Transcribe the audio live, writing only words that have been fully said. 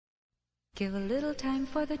Give a little time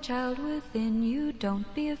for the child within you.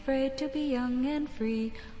 Don't be afraid to be young and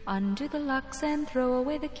free. Undo the locks and throw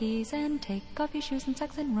away the keys, and take off your shoes and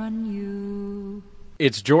socks and run you.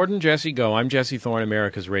 It's Jordan Jesse Go. I'm Jesse Thorne,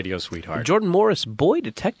 America's radio sweetheart. Jordan Morris, boy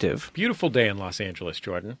detective. Beautiful day in Los Angeles,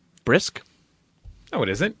 Jordan. Brisk? No, it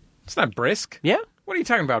isn't. It's not brisk. Yeah. What are you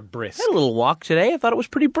talking about, brisk? I had a little walk today. I thought it was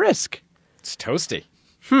pretty brisk. It's toasty.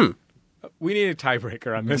 We need a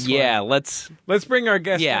tiebreaker on this one. Yeah, let's bring our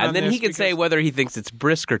guest in on and then this he can say whether he thinks it's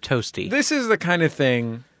brisk or toasty. This is the kind of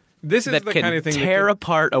thing... that can tear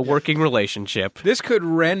apart a working relationship. This could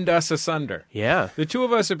rend us asunder. Yeah. The two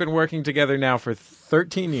of us have been working together now for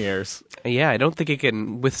 13 years. Yeah, I don't think it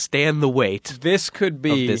can withstand the weight This could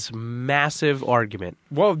be... of this massive argument.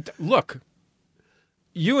 Well, look,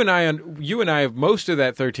 you and I, have most of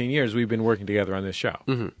that 13 years, we've been working together on this show.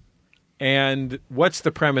 Mm-hmm. And what's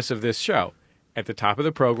the premise of this show? At the top of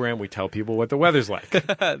the program, we tell people what the weather's like.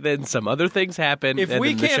 Then some other things happen, If and we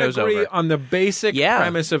then the can't show's agree over. on the basic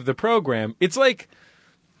premise of the program, it's like,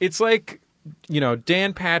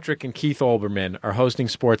 Dan Patrick and Keith Olbermann are hosting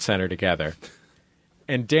SportsCenter together.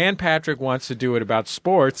 And Dan Patrick wants to do it about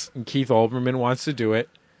sports, and Keith Olbermann wants to do it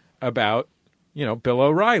about, Bill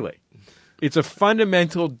O'Reilly. It's a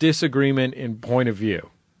fundamental disagreement in point of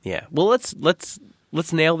view. Yeah. Well, let's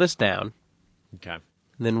nail this down. Okay.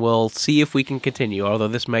 And then we'll see if we can continue, although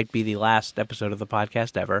this might be the last episode of the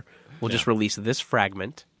podcast ever. We'll just release this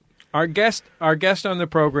fragment. Our guest on the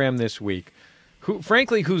program this week,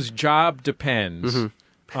 whose job depends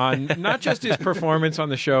on not just his performance on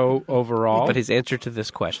the show overall, But his answer to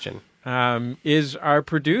this question. is our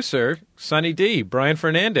producer, Sonny D, Brian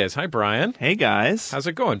Fernandez. Hi, Brian. Hey, guys. How's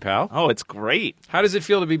it going, pal? Oh, it's great. How does it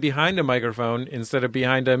feel to be behind a microphone instead of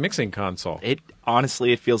behind a mixing console?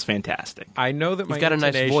 Honestly, it feels fantastic. I know that You've got a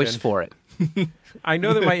nice voice for it. I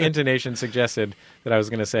know that my intonation suggested that I was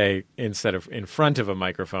going to say instead of in front of a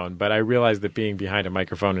microphone, but I realized that being behind a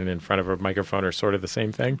microphone and in front of a microphone are sort of the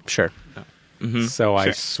same thing. Sure. So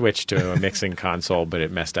I switched to a mixing console, but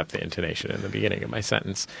it messed up the intonation in the beginning of my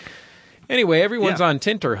sentence. Anyway, everyone's on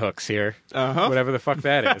Tinterhooks here. Whatever the fuck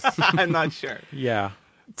that is. I'm not sure. Yeah.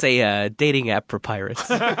 It's a dating app for pirates.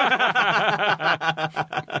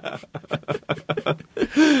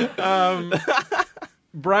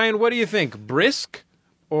 Brian, what do you think? Brisk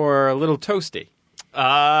or a little toasty?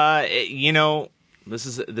 This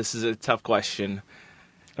is a tough question.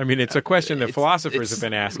 I mean, it's a question that philosophers have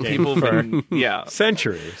been asking People for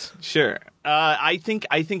centuries. Sure. I think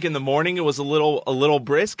in the morning it was a little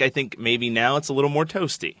brisk. I think maybe now it's a little more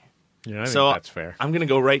toasty. Yeah, I think that's fair. I'm going to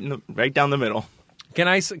go right down the middle.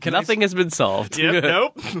 Nothing has been solved. Yep,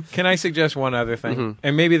 nope. Can I suggest one other thing?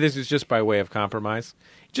 And maybe this is just by way of compromise.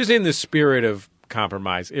 Just in the spirit of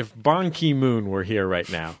compromise, if Ban Ki-moon were here right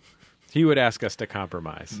now, he would ask us to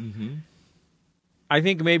compromise. I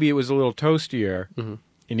think maybe it was a little toastier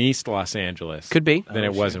in East Los Angeles. Could be. Than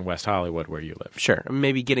it was in West Hollywood where you live. Sure.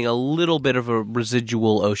 Maybe getting a little bit of a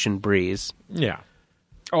residual ocean breeze. Yeah.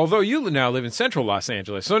 Although you now live in Central Los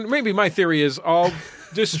Angeles, so maybe my theory is all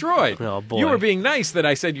destroyed. Oh, boy. You were being nice that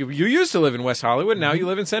I said you used to live in West Hollywood, now you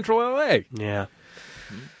live in Central L.A. Yeah.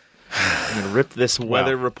 I'm going to rip this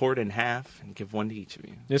weather report in half and give one to each of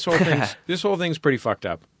you. This whole thing's pretty fucked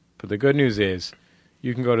up. But the good news is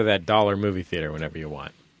you can go to that dollar movie theater whenever you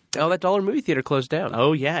want. Oh, that dollar movie theater closed down.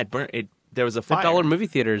 Oh, yeah. It burnt. There was a fire. That dollar movie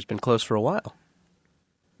theater has been closed for a while.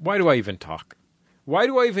 Why do I even talk? Why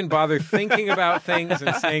do I even bother thinking about things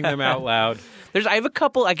and saying them out loud? I have a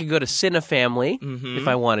couple. I could go to Cinefamily if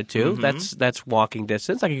I wanted to. That's walking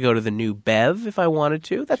distance. I could go to the New Bev if I wanted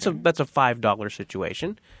to. That's a $5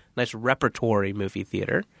 situation. Nice repertory movie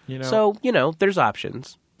theater. So there's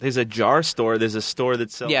options. There's a jar store. There's a store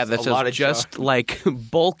that sells a lot of just like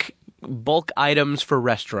bulk items for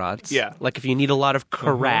restaurants. Yeah. Like if you need a lot of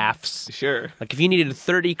carafes. Sure. Like if you needed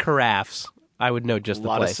 30 carafes, I would know just the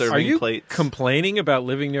place. Of Are you plates. complaining about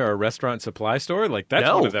living near a restaurant supply store? Like that's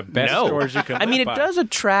one of the best stores you can live I mean, by. it does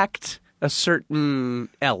attract a certain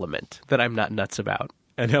element that I'm not nuts about.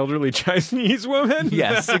 An elderly Chinese woman?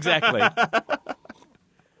 Yes, exactly.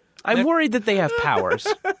 I'm worried that they have powers.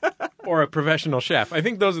 Or a professional chef. I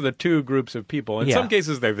think those are the two groups of people. In some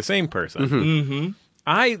cases, they're the same person. When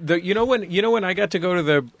I got to go to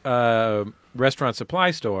the restaurant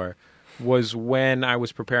supply store was when I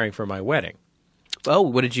was preparing for my wedding. Oh,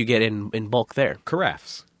 what did you get in bulk there?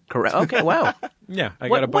 Carafes. Okay, wow. Yeah, I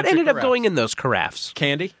got a bunch What ended of up going in those carafes?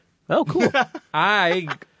 Candy. Oh, cool.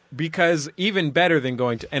 Because even better than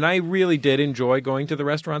going to, and I really did enjoy going to the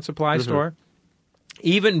restaurant supply store.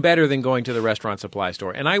 Even better than going to the restaurant supply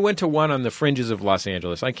store. And I went to one on the fringes of Los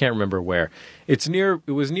Angeles. I can't remember where. It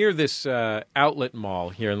was near this outlet mall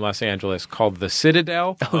here in Los Angeles called the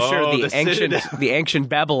Citadel. Oh, sure, the Citadel. ancient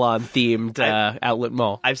Babylon themed outlet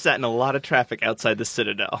mall. I've sat in a lot of traffic outside the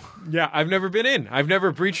Citadel. Yeah, I've never been in. I've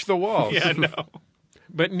never breached the walls. Yeah, no.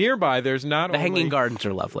 But nearby, there's not The only... Hanging Gardens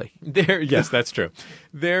are lovely. Yes, that's true.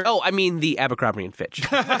 There. Oh, I mean the Abercrombie and Fitch.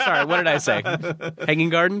 Sorry, what did I say? Hanging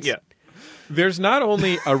Gardens? Yeah. There's not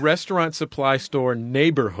only a restaurant supply store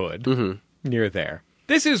neighborhood near there.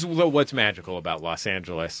 This is what's magical about Los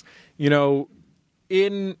Angeles. You know,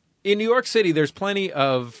 in New York City, there's plenty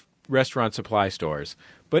of restaurant supply stores.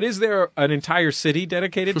 But is there an entire city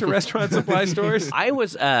dedicated to restaurant supply stores? I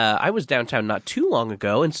was downtown not too long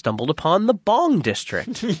ago and stumbled upon the Bong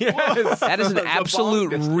District. Yes. That is an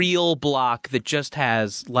absolute real block that just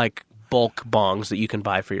has like bulk bongs that you can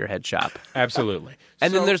buy for your head shop. Absolutely.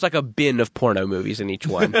 And then there's like a bin of porno movies in each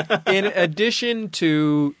one. In addition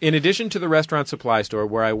to the restaurant supply store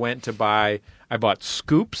where I went to I bought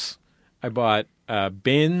scoops, I bought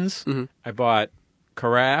bins, I bought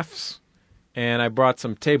carafes, and I brought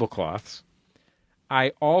some tablecloths.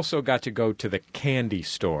 I also got to go to the candy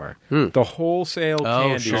store, the wholesale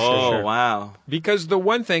candy sure, store. Oh, wow. Because the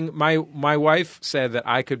one thing, my wife said that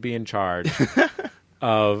I could be in charge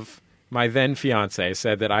of, my then fiance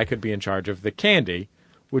said that I could be in charge of the candy,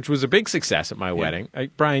 which was a big success at my wedding.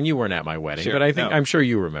 Brian, you weren't at my wedding, Sure, but no. I'm sure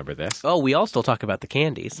you remember this. Oh, we all still talk about the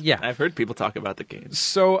candies. Yeah. I've heard people talk about the games.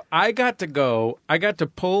 So I got to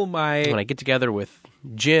pull my... When I get together with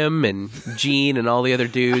Jim and Gene and all the other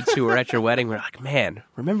dudes who were at your wedding, we're like, man,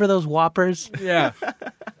 remember those Whoppers? Yeah.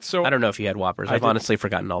 So I don't know if you had Whoppers. I've honestly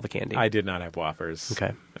forgotten all the candy. I did not have Whoppers.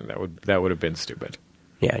 Okay. And that would have been stupid.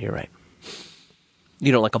 Yeah, you're right.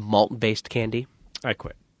 You don't like a malt-based candy? I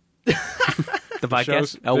quit. The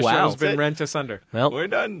podcast? The show's Wow. been rent asunder. Well, We're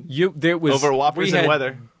done. There was Over Whoppers we and had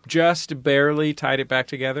weather. Just barely tied it back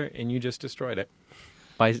together, and you just destroyed it.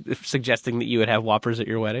 by suggesting that you would have Whoppers at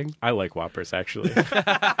your wedding? I like Whoppers, actually.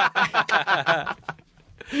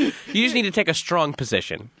 You just need to take a strong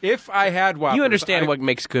position. If I had Whoppers... You understand what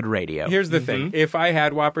makes good radio. Here's the thing. If I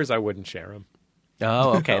had Whoppers, I wouldn't share them.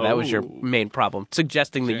 Oh, okay. That was your main problem.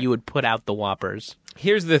 Suggesting that you would put out the Whoppers.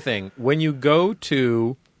 Here's the thing. When you go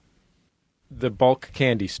to the bulk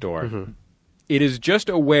candy store, it is just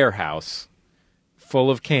a warehouse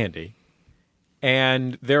full of candy.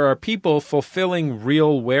 And there are people fulfilling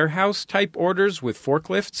real warehouse-type orders with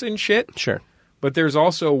forklifts and shit. Sure. But there's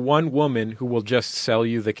also one woman who will just sell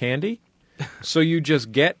you the candy. So you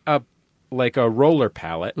just get a roller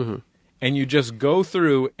pallet, and you just go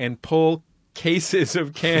through and pull cases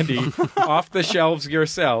of candy off the shelves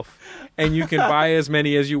yourself, and you can buy as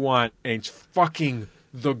many as you want, and it's fucking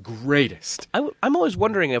the greatest. I'm always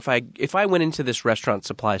wondering if I went into this restaurant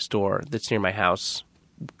supply store that's near my house,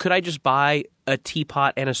 could I just buy a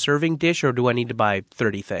teapot and a serving dish, or do I need to buy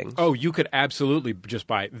 30 things? Oh, you could absolutely just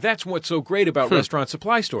buy it. That's what's so great about restaurant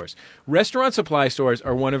supply stores. Restaurant supply stores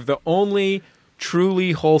are one of the only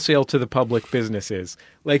truly wholesale to the public businesses.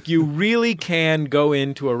 Like, you really can go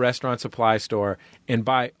into a restaurant supply store and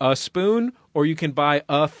buy a spoon, or you can buy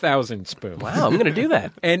 1,000 spoons. Wow, I'm going to do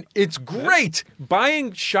that. And it's great.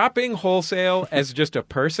 Shopping wholesale as just a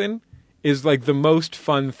person is like the most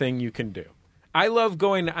fun thing you can do. I love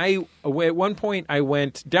going. At one point I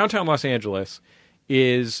went downtown Los Angeles.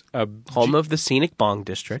 Is a Home of the scenic Bong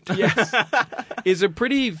District. Yes, is a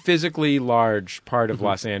pretty physically large part of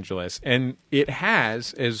Los Angeles, and it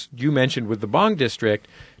has, as you mentioned with the Bong District,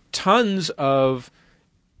 tons of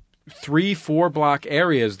 3-4 block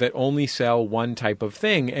areas that only sell one type of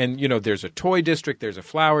thing. And there's a toy district, there's a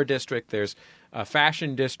flower district, there's a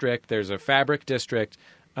fashion district, there's a fabric district.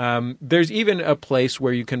 There's even a place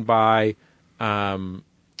where you can buy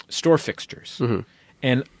store fixtures.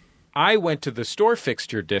 And I went to the store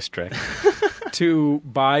fixture district to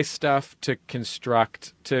buy stuff to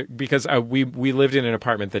construct because we lived in an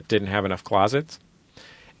apartment that didn't have enough closets,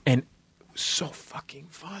 and so fucking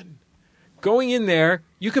fun. Going in there,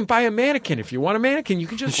 you can buy a mannequin. If you want a mannequin, you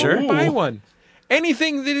can just buy one.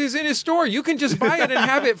 Anything that is in a store, you can just buy it and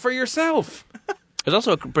have it for yourself. There's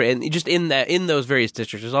also just in those various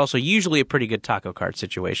districts, there's also usually a pretty good taco cart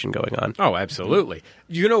situation going on. Oh, absolutely.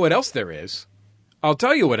 You know what else there is? I'll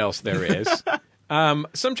tell you what else there is.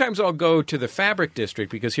 Sometimes I'll go to the fabric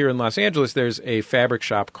district because here in Los Angeles there's a fabric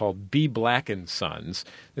shop called B. Black & Sons.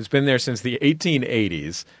 It's been there since the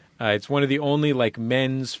 1880s. It's one of the only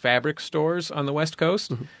men's fabric stores on the West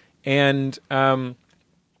Coast. And a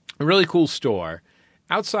really cool store.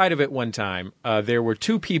 Outside of it one time, there were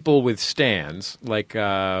two people with stands, like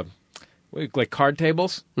card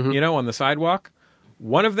tables, on the sidewalk.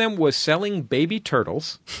 One of them was selling baby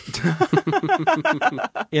turtles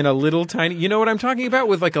in a little tiny... You know what I'm talking about?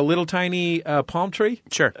 With like a little tiny palm tree?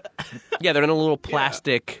 Sure. Yeah, they're in a little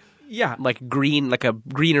plastic, Yeah. like a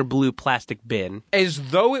green or blue plastic bin. As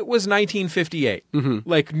though it was 1958.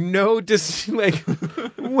 Like, no...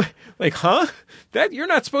 like, huh? That you're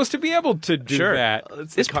not supposed to be able to do Sure. that.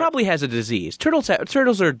 This probably has a disease. Turtles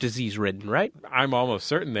are disease-ridden, right? I'm almost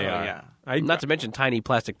certain they are. yeah. Not to mention tiny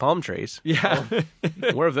plastic palm trees. Yeah.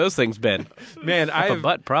 Where have those things been? Man, A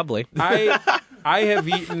butt, probably. I have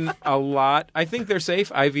eaten a lot. I think they're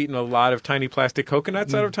safe. I've eaten a lot of tiny plastic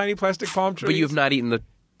coconuts out of tiny plastic palm trees. But you have not eaten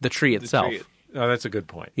the tree itself. tree. Oh, that's a good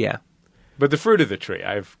point. Yeah. But the fruit of the tree,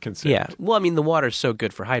 I've considered. Yeah. Well, I mean, the water's so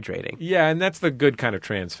good for hydrating. Yeah, and that's the good kind of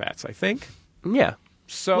trans fats, I think. Yeah.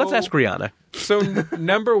 So Let's ask Rihanna. So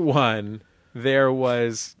number one, there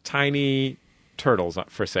was tiny turtles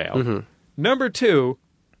for sale. Number two,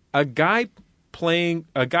 a guy dealing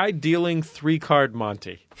 3-card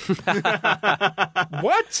Monty.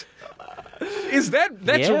 What? Is that's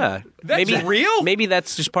maybe real? Maybe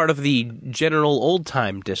that's just part of the general old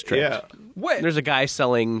time district. Yeah. What? There's a guy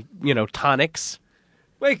selling, tonics.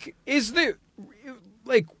 Like,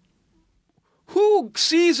 who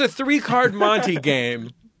sees a 3-card Monty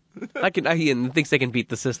game And thinks they can beat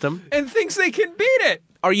the system. and thinks they can beat it?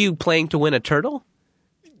 Are you playing to win a turtle?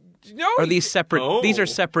 No, Are these separate? Oh. These are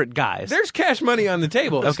separate guys. there's cash money on the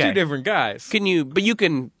table. It's Okay. two different guys. But you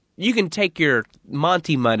can take your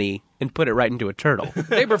Monty money and put it right into a turtle.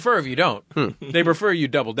 They prefer if you don't. They prefer you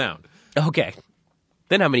double down. Okay.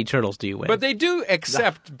 Then how many turtles do you win? But they do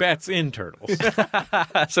accept bets in turtles.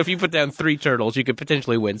 So if you put down 3 turtles, you could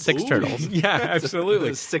potentially win 6 turtles. Yeah,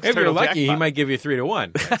 absolutely. Six If you're turtle lucky, he jackpot. might give you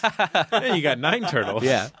 3-1. Then you got 9 turtles.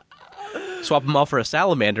 Yeah. Swap them all for a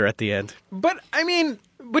salamander at the end. But I mean,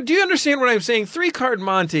 do you understand what I'm saying? 3-card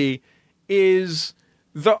Monty is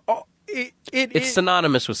the It's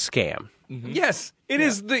synonymous with scam. yes. It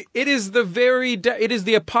is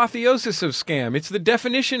the apotheosis of scam. It's the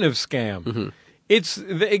definition of scam. It's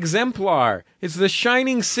the exemplar. It's the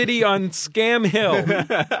shining city on Scam Hill.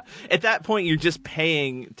 At that point, you're just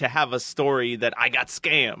paying to have a story that I got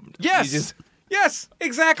scammed. Yes. Yes,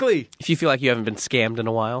 exactly. If you feel like you haven't been scammed in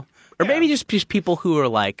a while. Or maybe just people who are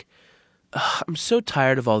like, "Ugh, I'm so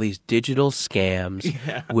tired of all these digital scams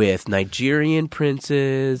with Nigerian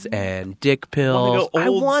princes and dick pills. Wanna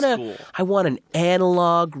go old school." I want an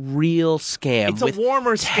analog, real scam. It's a with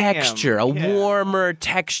warmer scam. texture, a Yeah. warmer,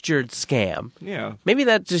 textured scam. Yeah. Maybe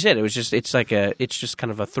that's just it. It's just kind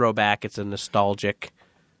of a throwback. It's a nostalgic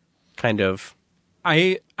kind of.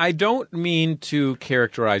 I don't mean to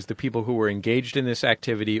characterize the people who were engaged in this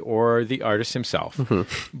activity or the artist himself,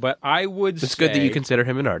 but I would say... It's good that you consider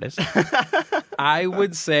him an artist. I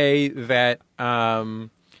would say that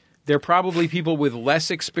they're probably people with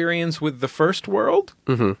less experience with the first world,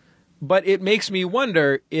 but it makes me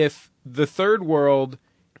wonder if the third world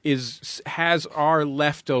has our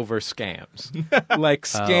leftover scams. Like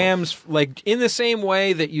scams, like in the same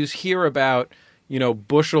way that you hear about,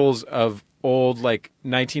 bushels of old, like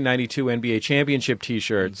 1992 NBA championship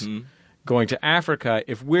T-shirts going to Africa.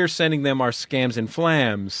 If we're sending them our scams and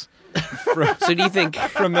flams So do you think?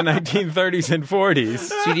 from the 1930s and 40s,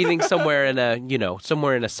 So do you think somewhere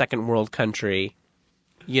in a second world country,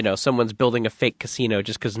 someone's building a fake casino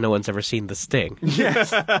just because no one's ever seen The Sting?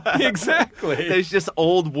 yes, exactly. There's just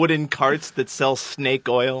old wooden carts that sell snake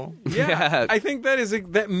oil. Yeah, I think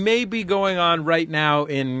that may be going on right now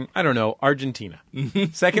in, I don't know, Argentina.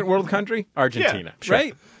 Second world country? Argentina, sure.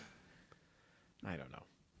 right? I don't know.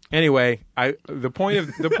 Anyway, the point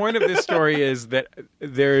of this story is that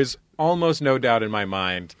there's almost no doubt in my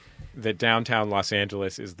mind that downtown Los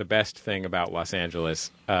Angeles is the best thing about Los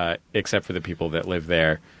Angeles, except for the people that live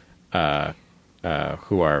there,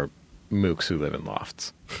 who are mooks who live in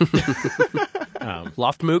lofts.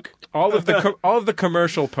 Loft mook? All of the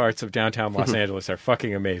commercial parts of downtown Los Angeles are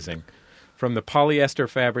fucking amazing, from the polyester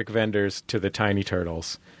fabric vendors to the tiny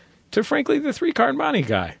turtles, to frankly the 3-card Monty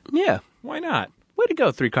guy. Yeah. Why not? Way to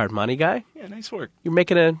go, 3-card money guy. Yeah, nice work.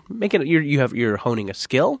 You're you're honing a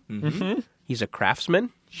skill. Mm-hmm. He's a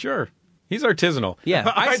craftsman. Sure, he's artisanal.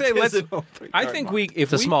 Yeah. I say let's. Artisanal I think three-card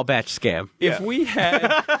if It's a small batch scam. we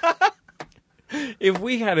had if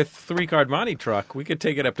we had a 3-card Monty truck, we could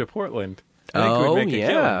take it up to Portland. I think we'd make a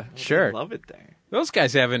killing. sure. Love it there. Those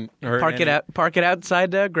guys haven't heard Park it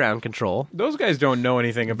outside ground control. Those guys don't know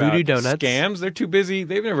anything about Voodoo Donuts. scams. They're too busy.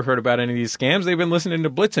 They've never heard about any of these scams. They've been listening to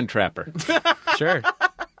Blitz and Trapper. Sure.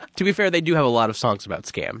 To be fair, they do have a lot of songs about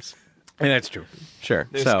scams. And that's true. Sure.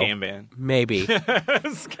 They're so scam band. maybe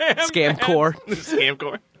Scam scam core. Scam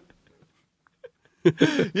core.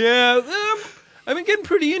 Yeah. I've been getting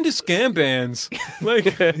pretty into scam bands.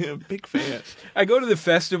 Like, Big fan. I go to the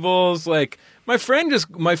festivals. Like, my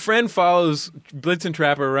friend follows Blitz and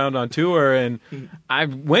Trapper around on tour, and I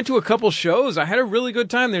went to a couple shows. I had a really good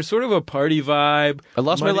time. There's sort of a party vibe. I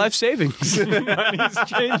lost my life savings. Money's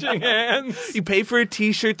changing hands. You pay for a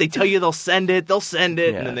T-shirt. They tell you they'll send it.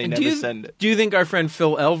 Yeah. And then they And never send it. Do you think our friend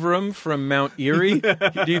Phil Elverum from Mount Erie,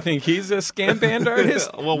 do you think he's a scam band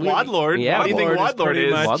artist? Well, Wadlord. Yeah, what do you think Wadlord is Wadlord pretty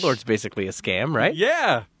is? much- Wadlord's basically a scam, right?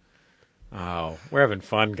 Yeah. Oh, we're having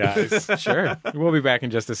fun, guys. Sure. We'll be back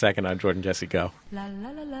in just a second on Jordan Jesse Go. La la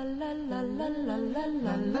la la la la la la la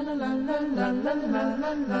la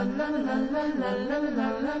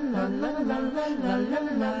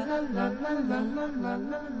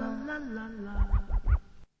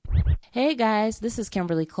Hey guys, this is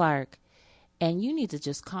Kimberly Clark, and you need to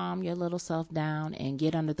just calm your little self down and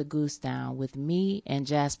get under the goose down with me and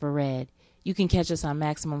Jasper Red. You can catch us on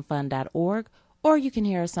MaximumFun.org, or you can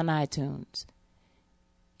hear us on iTunes.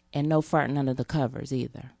 And no farting under the covers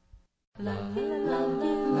either.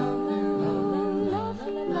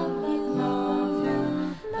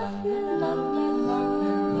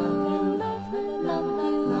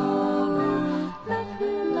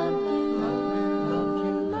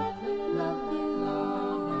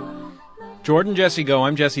 Jordan Jesse Go.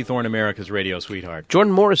 I'm Jesse Thorne, America's radio sweetheart.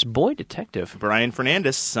 Jordan Morris, boy detective. Brian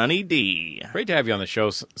Fernandez, Sunny D. Great to have you on the show,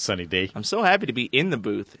 Sunny D. I'm so happy to be in the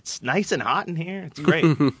booth. It's nice and hot in here. It's great.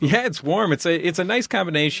 Yeah, it's warm. It's a nice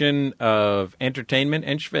combination of entertainment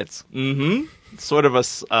and schwitz. It's sort of a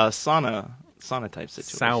sauna type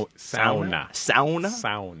situation. Sauna.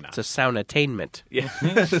 Sauna? It's a sound-attainment. Yeah.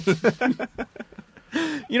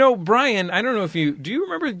 You know, Brian, I don't know if do you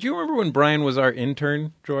remember when Brian was our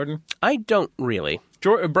intern, Jordan? I don't really.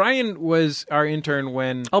 Brian was our intern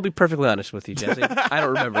when I'll be perfectly honest with you, Jesse. I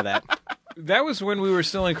don't remember that. that was when we were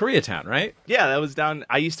still in Koreatown, right? Yeah, that was down.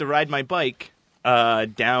 I used to ride my bike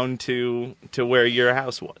down to where your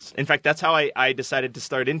house was. In fact, that's how I decided to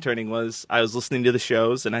start interning. Was I was listening to the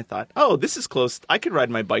shows and I thought, oh, this is close. I could ride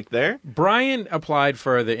my bike there. Brian applied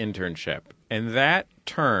for the internship, and that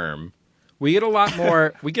term we get a lot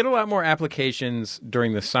more applications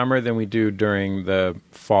during the summer than we do during the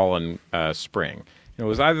fall and spring. It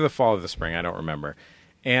was either the fall or the spring, I don't remember.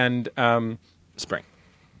 And Spring.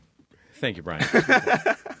 thank you, Brian.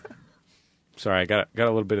 Sorry, I got a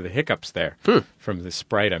little bit of the hiccups there from the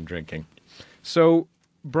Sprite I'm drinking. So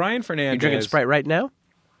Brian Fernandez, You drinking Sprite right now?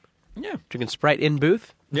 Yeah, Drinking Sprite in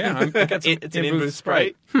booth? yeah. I got some It's an in-booth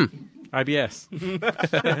Sprite. IBS.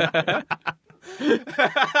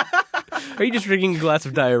 Are you just drinking a glass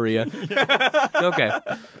of diarrhea? Okay.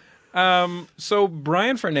 So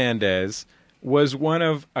Brian Fernandez was one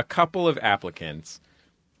of a couple of applicants,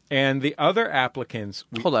 and the other applicants.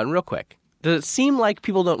 Hold on, real quick. Does it seem like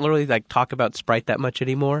people don't literally talk about Sprite that much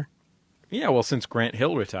anymore? Yeah, well, since Grant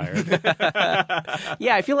Hill retired.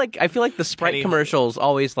 Yeah, I feel like the Sprite Penny. commercials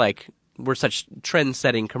always were such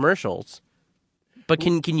trend-setting commercials. But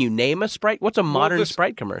can you name a Sprite? What's a modern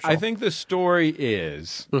Sprite commercial? I think the story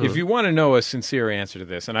is, if you want to know a sincere answer to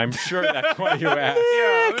this, and I'm sure that's why you asked.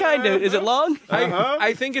 Yeah, kind of. Is it long?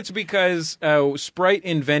 I think it's because Sprite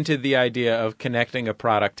invented the idea of connecting a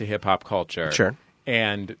product to hip-hop culture. Sure.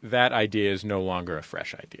 And that idea is no longer a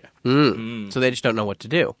fresh idea. So they just don't know what to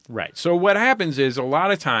do. Right. So what happens is a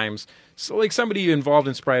lot of times, like somebody involved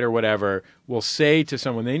in Sprite or whatever will say to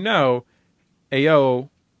someone they know, "Hey, yo,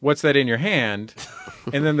 what's that in your hand?"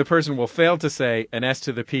 And then the person will fail to say an S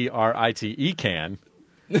to the P-R-I-T-E can.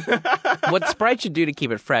 What Sprite should do to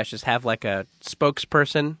keep it fresh is have a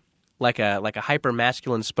spokesperson, like a hyper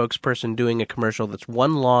masculine spokesperson doing a commercial that's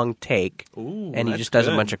one long take, and he that's just does a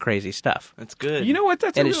good. bunch of crazy stuff. That's good. You know what?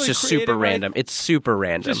 That's And a it's really just creative super random. It's super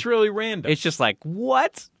random. Just really random. It's just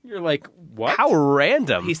what? You're like, what? How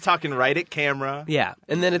random? He's talking right at camera. Yeah,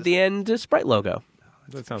 and then at the end, a Sprite logo.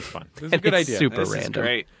 That sounds fun. This is a And good it's idea. super This random. is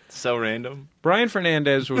great. So random. Brian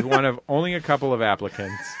Fernandez was one of only a couple of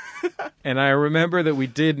applicants. And I remember that we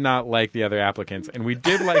did not like the other applicants. And we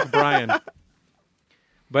did like Brian.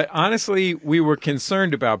 But honestly, we were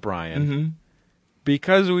concerned about Brian.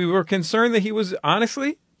 Because we were concerned that he was,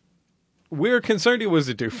 honestly, we were concerned he was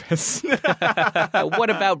a doofus. What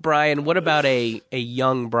about Brian? What about a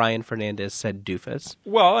young Brian Fernandez said doofus?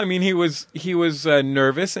 Well, I mean, he was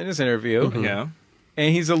nervous in his interview. Yeah.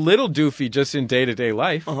 And he's a little doofy just in day-to-day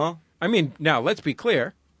life. Uh-huh. I mean, now, let's be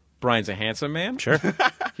clear. Brian's a handsome man. Sure.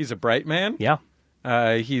 He's a bright man. Yeah,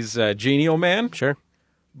 He's a genial man. sure.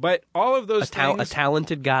 But all of those A things,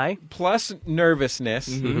 talented guy. plus nervousness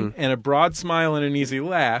and a broad smile and an easy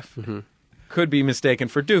laugh, could be mistaken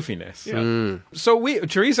for doofiness. Yeah. So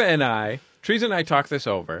Teresa and I talked this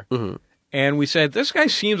over, and we said, this guy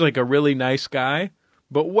seems like a really nice guy,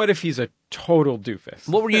 but what if he's a total doofus?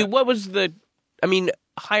 What was the? I mean,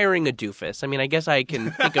 hiring a doofus. I mean, I guess I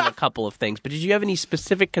can think of a couple of things, but did you have any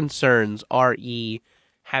specific concerns? Re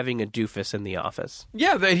having a doofus in the office.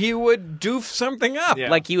 Yeah, that he would doof something up. Yeah.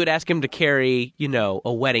 Like you would ask him to carry,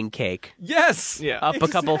 a wedding cake Yes. Yeah. up a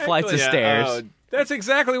couple flights of Yeah, stairs. That's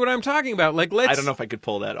exactly what I'm talking about. Like, let's. I don't know if I could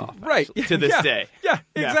pull that off. Right. actually, to this Yeah. day. Yeah,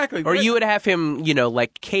 Yeah. exactly. Or you would have him,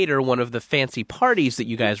 like cater one of the fancy parties that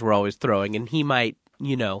you guys were always throwing, and he might,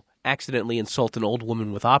 accidentally insult an old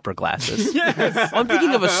woman with opera glasses. Yes. I'm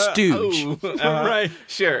thinking of a stooge. Right.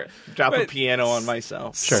 Sure. Drop a But piano on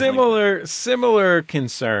myself. Similar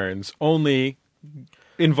concerns, only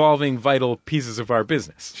involving vital pieces of our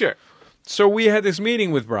business. Sure. So we had this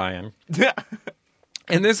meeting with Brian,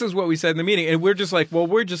 and this is what we said in the meeting, and we're just like, well,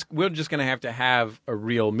 we're just going to have a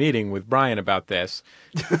real meeting with Brian about this.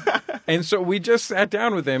 And so we just sat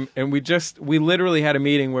down with him, and we literally had a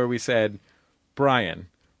meeting where we said, Brian,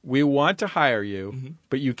 we want to hire you,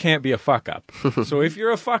 but you can't be a fuck up. So if you're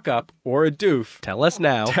a fuck up or a doof, Tell us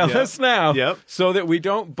now. tell us now, Yep. so that we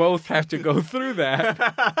don't both have to go through that.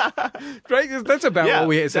 Right? That's about what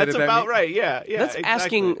we said. That's at that about meeting. right. Yeah. Yeah.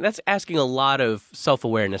 That's asking a lot of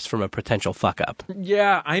self-awareness from a potential fuck up.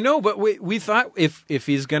 Yeah, I know, but we thought if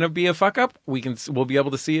he's gonna be a fuck up, we'll be able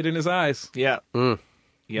to see it in his eyes. Yeah. Mm.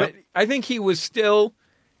 Yep. But I think he was still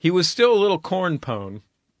a little corn pone,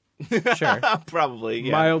 Sure. Probably.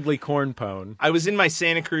 Yeah. mildly corn pone. I was in my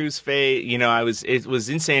Santa Cruz phase. It was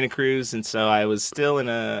in Santa Cruz, and so I was still in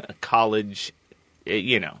a college.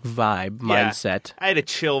 Vibe, mindset. I had a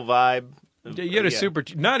chill vibe. You had a super,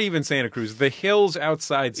 not even Santa Cruz, the hills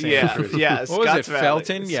outside Santa Cruz. Yeah. What was Scotts it, Valley.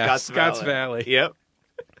 Felton? Yeah, Scotts Valley. Yep.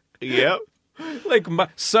 Yep. Like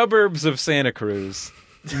suburbs of Santa Cruz.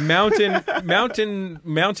 Mountain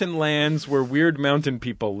lands where weird mountain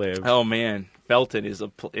people live. Oh man, Felton is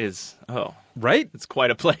Right? it's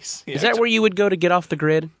quite a place. Yeah. Is that where you would go to get off the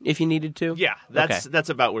grid if you needed to? Yeah, that's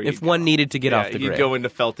about where. If you'd one go. needed to get off the you'd grid. go into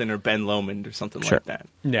Felton or Ben Lomond or something Sure. like that.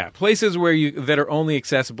 Yeah, places that are only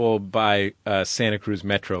accessible by Santa Cruz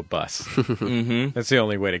Metro bus. Mm-hmm. That's the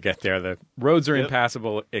only way to get there. The roads are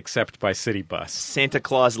impassable except by city bus. Santa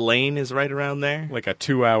Claus Lane is right around there. Like a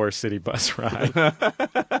 2-hour city bus ride.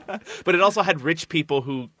 But it also had rich people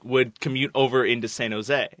who would commute over into San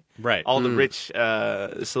Jose. Right. All the rich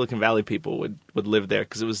Silicon Valley people would live there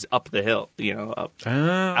because it was up the hill,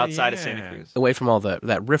 outside of Santa Cruz. Away from all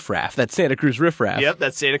that riffraff, that Santa Cruz riffraff. Yep,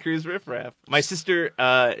 that's Santa Cruz riffraff. My sister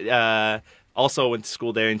also went to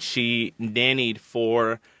school there, and she nannied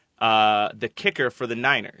for the kicker for the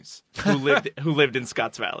Niners, who lived in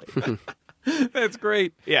Scotts Valley. That's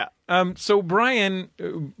great. Yeah. So Brian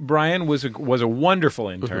was a wonderful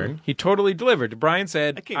intern. He totally delivered. Brian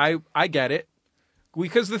said, I get it.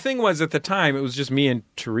 Because the thing was, at the time, it was just me and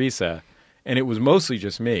Teresa, and it was mostly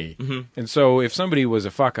just me. Mm-hmm. And so if somebody was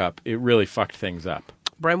a fuck up, it really fucked things up.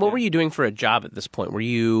 Brian, what were you doing for a job at this point? Were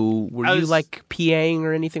you like PAing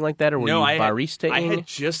or anything like that, or were you baristaing? I had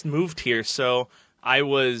just moved here, so I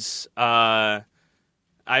was I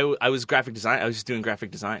was graphic design. I was just doing graphic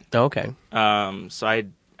design. Oh, okay. So I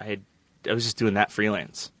was just doing that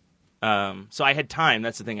freelance. So I had time.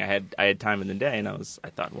 That's the thing. I had time in the day, and I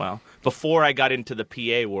thought, well, before I got into the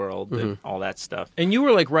PA world and all that stuff. And you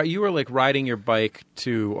were like riding your bike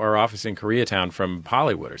to our office in Koreatown from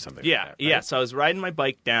Hollywood or something. Yeah, like that, right? yeah. So I was riding my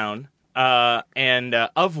bike down, and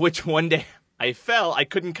of which one day I fell. I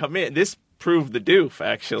couldn't come in. This proved the doof.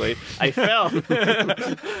 Actually, I fell. Do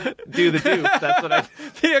the doof. That's what I.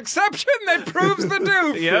 The exception that proves the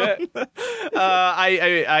doof. Yeah.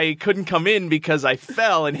 I couldn't come in because I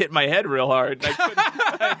fell and hit my head real hard.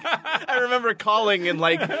 I remember calling and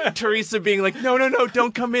Teresa being like, no,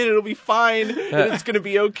 don't come in. It'll be fine. It's going to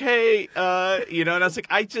be okay. And I was like,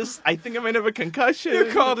 I think I might have a concussion. You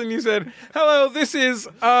called and you said, hello, this is,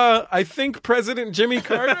 I think President Jimmy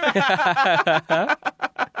Carter.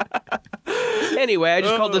 Anyway, I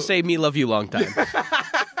just called to say me love you long time.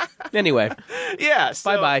 Anyway. Yeah.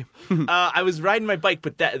 So, bye-bye. I was riding my bike,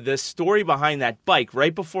 but the story behind that bike,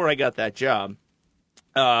 right before I got that job,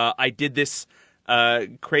 I did this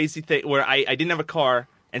crazy thing where I didn't have a car,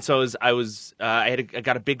 and so I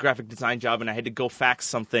got a big graphic design job, and I had to go fax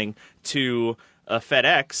something to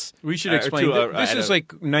FedEx. We should explain. This is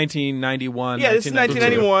like 1991. Yeah, this is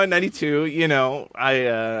 1991, 92.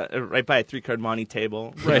 Right by a 3-card money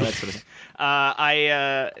table. Right. That sort of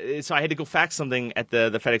thing. So I had to go fax something at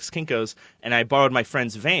the FedEx Kinko's, and I borrowed my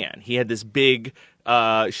friend's van. He had this big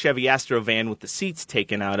Chevy Astro van with the seats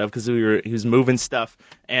taken out of because he was moving stuff,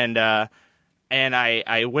 and I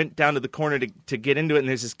went down to the corner to get into it, and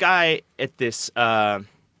there's this guy at this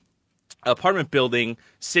apartment building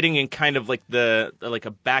sitting in kind of like like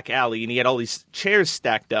a back alley, and he had all these chairs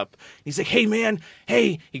stacked up. He's like, "Hey man,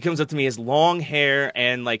 hey!" He comes up to me, his long hair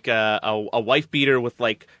and like a wife beater with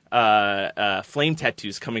like flame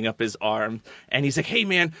tattoos coming up his arm, and he's like, "Hey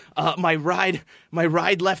man, my ride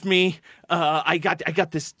left me. I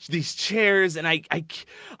got these chairs, and I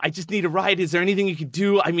just need a ride. Is there anything you could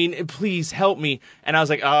do? I mean, please help me." And I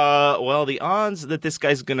was like, well, the odds that this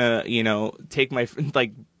guy's gonna, take my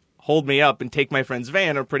hold me up and take my friend's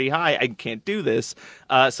van are pretty high. I can't do this.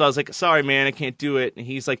 So I was like, "Sorry, man, I can't do it." And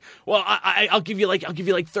he's like, "Well, I'll give you like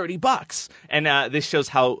 $30." And this shows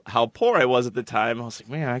how poor I was at the time. I was like,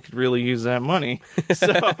 "Man, I could really use that money."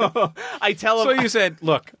 So I tell him. So you said,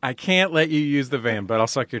 "Look, I can't let you use the van, but I'll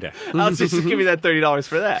suck your dick." I'll just give me that $30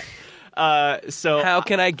 for that. So How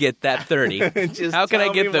can I get that 30? Just How can I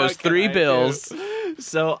tell me get those what can 3 I do? bills?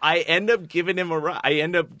 So I end up giving him a ride. I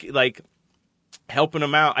end up helping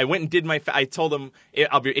him out. I went and did I told him,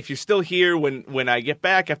 if you're still here when I get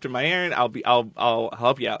back after my errand, I'll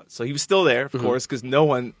help you out. So he was still there, of course, because no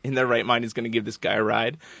one in their right mind is going to give this guy a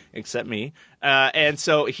ride except me. And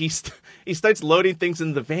so he starts loading things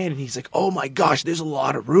in the van, and he's like, "Oh my gosh, there's a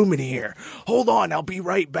lot of room in here. Hold on, I'll be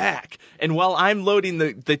right back." And while I'm loading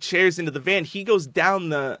the chairs into the van, he goes down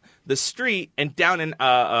the street and down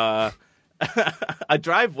a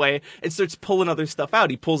driveway and starts pulling other stuff out.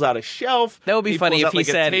 He pulls out a shelf. That would be funny if he a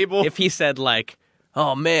said, table. like,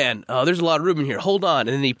 "Oh man, there's a lot of room in here. Hold on."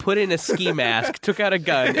 And then he put in a ski mask, took out a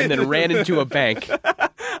gun, and then ran into a bank.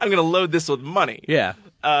 I'm going to load this with money. Yeah.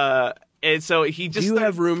 And so he just Do you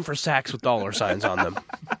have room for sacks with dollar signs on them?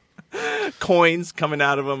 coins coming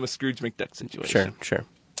out of him, a Scrooge McDuck situation. Sure.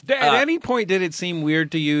 At any point, did it seem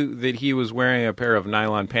weird to you that he was wearing a pair of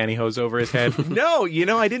nylon pantyhose over his head? No,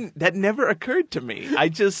 I didn't. That never occurred to me. I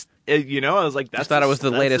just, I was like, that's Just thought it was the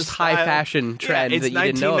that's latest style. high fashion trend it's that you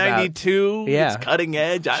didn't know about. 1992. Yeah. It's cutting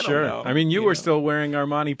edge. I Sure. don't know. I mean, you were still wearing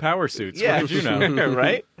Armani power suits. Yeah, What did you know?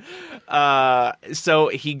 right? So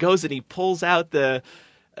he goes and he pulls out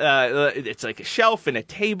it's like a shelf and a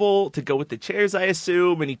table to go with the chairs, I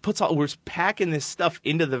assume, and he we're packing this stuff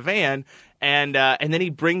into the van, and then he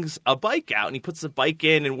brings a bike out and he puts the bike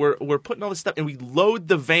in, and we're putting all this stuff, and we load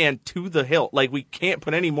the van to the hilt, like we can't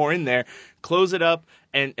put any more in there, close it up,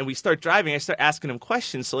 and we start driving. I start asking him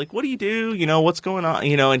questions, so like, "What do you do? What's going on?"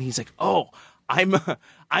 And he's like, "Oh, I'm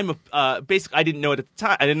basically, I didn't know it at the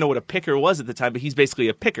time. I didn't know what a picker was at the time, but he's basically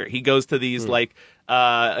a picker. He goes to these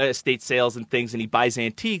estate sales and things, and he buys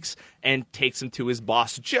antiques and takes them to his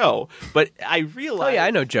boss Joe. But I realized, Oh yeah,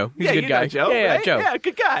 I know Joe. He's a good guy. Know Joe, yeah, right? Joe. Yeah,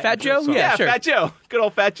 good guy. Fat Joe? Yeah, sure. Fat Joe. Good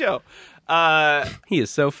old Fat Joe. He is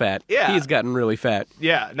so fat. Yeah. He's gotten really fat.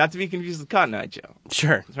 Yeah, not to be confused with Cotton Eye Joe.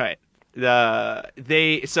 Sure. That's right.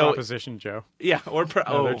 Proposition Joe. Yeah, or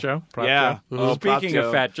Another Joe? Prop yeah. Joe? Oh, Prop Speaking Joe.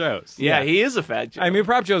 of Fat Joes. Yeah, he is a Fat Joe. I mean,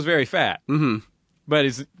 Prop Joe's very fat. Mm-hmm. But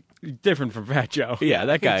he's different from Fat Joe. Yeah,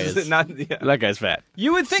 that guy He's is. not. That guy's fat.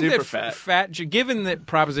 You would think Super that fat. given that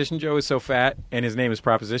Proposition Joe is so fat and his name is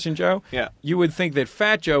Proposition Joe, Yeah. you would think that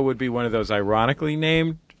Fat Joe would be one of those ironically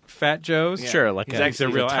named Fat Joes. Sure, like He's a, actually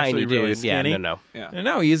he's a tiny actually dude. really Yeah, skinny. no. Yeah.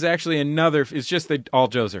 No, he's actually another. It's just that all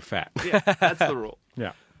Joes are fat. Yeah, that's the rule.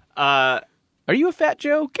 Yeah. Are you a fat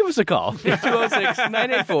Joe? Give us a call.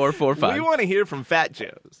 206-984-45. We want to hear from Fat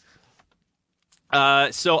Joes.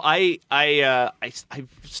 So I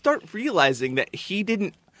start realizing that he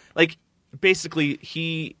didn't basically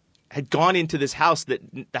he had gone into this house the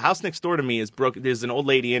house next door to me is broken. There's an old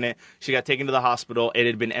lady in it. She got taken to the hospital. It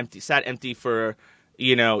had been sat empty for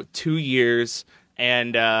 2 years,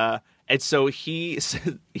 and so he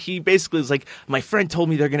basically was like, "My friend told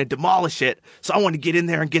me they're going to demolish it, so I want to get in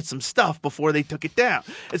there and get some stuff before they took it down."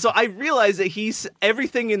 And so I realized that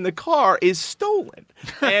everything in the car is stolen,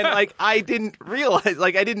 and I didn't realize,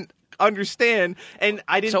 I didn't understand, and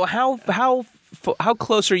I didn't. So how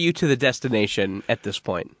close are you to the destination at this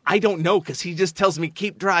point? I don't know, because he just tells me,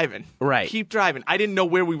 "Keep driving." Right. Keep driving. I didn't know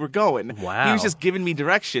where we were going. Wow. He was just giving me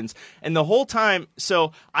directions. And the whole time,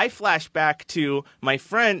 so I flash back to my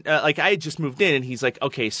friend, I had just moved in, and he's like,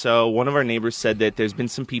 "Okay, so one of our neighbors said that there's been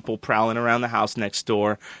some people prowling around the house next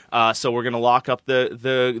door. So we're going to lock up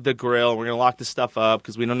the grill. We're going to lock the stuff up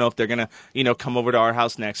because we don't know if they're going to, come over to our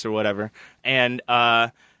house next or whatever."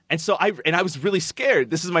 And so I was really scared.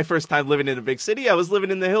 This is my first time living in a big city. I was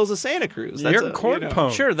living in the hills of Santa Cruz. You're corn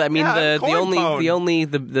pone. Sure, I mean Yeah,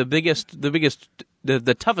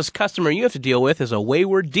 the toughest customer you have to deal with is a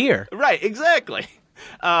wayward deer. Right, exactly.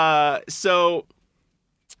 So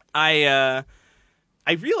I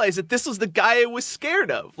I realized that this was the guy I was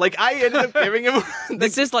scared of. Like, I ended up giving him...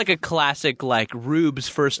 This is like a classic, like, Rube's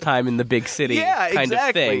first time in the big city kind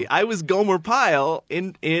exactly. of thing. I was Gomer Pyle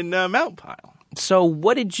in Mount Pyle. So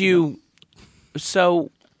what did you...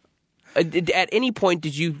 So... at any point,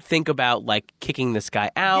 did you think about, like, kicking this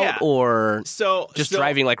guy out or just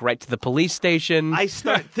driving, like, right to the police station? I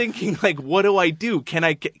start thinking, like, what do I do?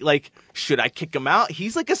 Should I kick him out?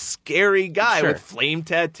 He's, like, a scary guy with flame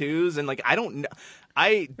tattoos, and, like, I don't know.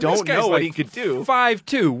 I don't know what he could do.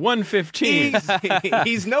 5'2", 115.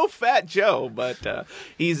 He's no Fat Joe, but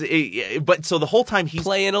so the whole time he's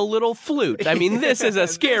playing a little flute. I mean, this is a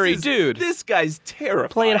scary dude. This guy's terrifying.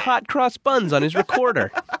 Playing hot cross buns on his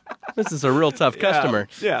recorder. This is a real tough customer.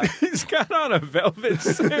 Yeah. He's got on a velvet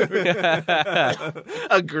suit.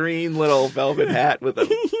 A green little velvet hat with a...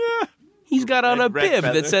 Yeah. He's got on a red bib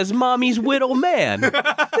feather. that says "Mommy's Whittle Man."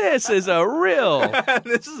 This is a real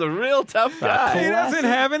tough guy. He doesn't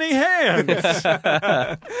have any hands.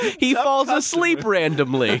 He falls asleep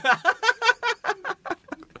randomly.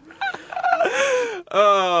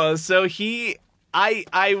 Oh, so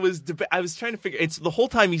I was trying to figure. It's the whole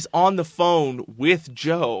time he's on the phone with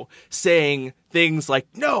Joe, saying things like,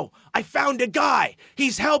 "No, I found a guy.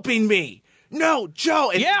 He's helping me. No,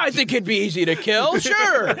 Joe." And Yeah, I think he'd be easy to kill.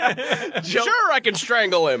 Sure, sure, I can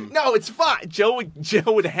strangle him. no, it's fine. Joe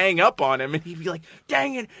would hang up on him, and he'd be like,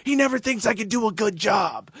 "Dang it, he never thinks I can do a good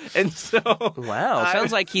job." And so, Wow,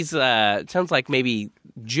 sounds like maybe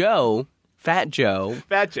Joe, Fat Joe,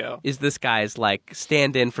 is this guy's like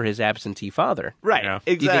stand-in for his absentee father. right? Yeah.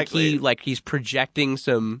 Exactly. Do you think he's projecting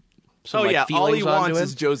some Oh like, yeah, feelings all he onto wants him?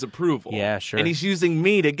 is Joe's approval. Yeah, sure. And he's using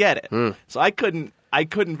me to get it. So I couldn't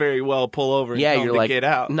very well pull over and Yeah, tell him you're to like, get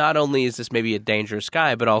out. not only is this maybe a dangerous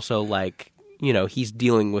guy, but also like, you know, he's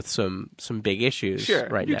dealing with some big issues Sure.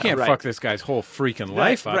 right You now. can't Right. fuck this guy's whole freaking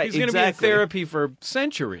life up. right, He's going to be in exactly. therapy for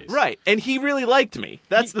centuries. Right, and he really liked me.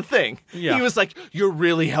 That's the thing. Yeah. He was like, "You're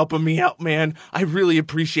really helping me out, man. I really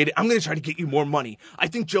appreciate it. I'm going to try to get you more money. I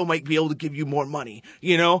think Joe might be able to give you more money,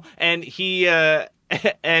 you know?" And he,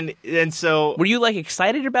 and so... Were you like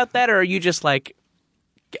excited about that, or are you just like,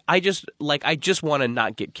 I just want to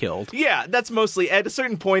not get killed? Yeah, that's mostly... At a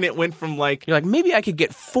certain point, it went from like... You're like, maybe I could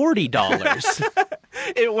get $40.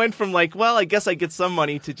 It went from like, well, I guess I get some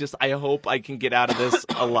money to just, I hope I can get out of this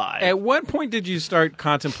alive. At what point did you start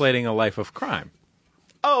contemplating a life of crime?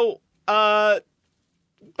 Oh,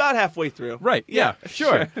 about halfway through. Right, yeah,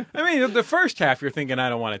 sure. I mean, the first half you're thinking, I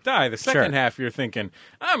don't want to die. The second half you're thinking,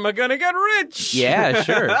 I'm going to get rich. Yeah,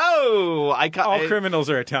 sure. Oh, All criminals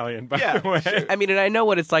are Italian, by the way. Sure. I mean, and I know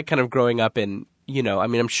what it's like kind of growing up in, you know, I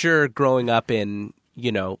mean, I'm sure growing up in,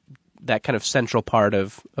 you know, that kind of central part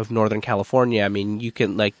of Northern California. I mean, you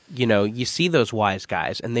can, like, you know, you see those wise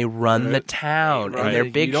guys and they run the town Right. and they're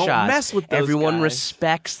You big don't shots. mess with those Everyone guys.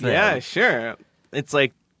 respects them. Yeah, sure. It's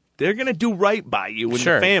like, they're going to do right by you and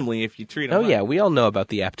Sure. your family if you treat them Oh, right. yeah, we all know about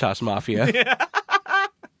the Aptos Mafia.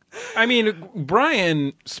 I mean,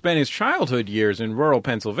 Brian spent his childhood years in rural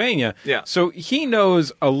Pennsylvania, Yeah. so he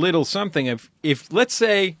knows a little something. If let's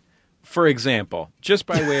say, for example, just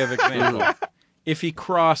by way of example, if he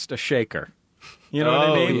crossed a shaker, you know what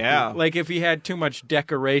I Oh, mean? yeah. Like if he had too much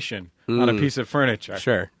decoration on a piece of furniture.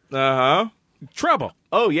 Sure. Uh-huh. Trouble.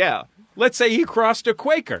 Oh, yeah. Let's say he crossed a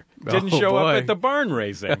Quaker, didn't Oh, show up boy. at the barn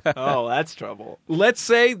raising. Oh, that's trouble. Let's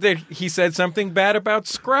say that he said something bad about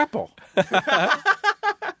Scrapple.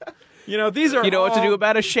 You know, these are You know what to all- do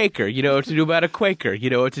about a shaker. You know what to do about a Quaker. You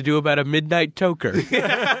know what to do about a midnight toker.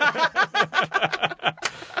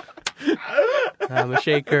 I'm a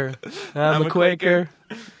shaker. I'm a Quaker.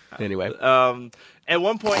 Anyway. At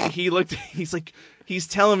one point, he's like, he's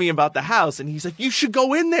telling me about the house, and he's like, "You should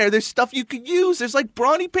go in there. There's stuff you could use. There's like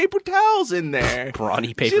brawny paper towels in there.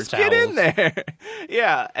 Brawny paper Just towels. get in there."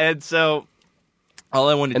 Yeah, and so all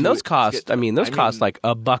I wanted to And do those was cost, get- cost like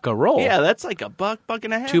 $1 a roll. Yeah, that's like $1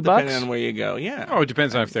 and a half, $2? depending on where you go. Yeah. Oh, it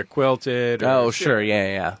depends on if they're quilted. Or, Oh, sure.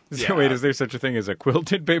 Yeah. So wait, is there such a thing as a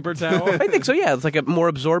quilted paper towel? I think so, yeah. It's like a more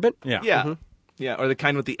absorbent. Yeah. Yeah. Yeah, or the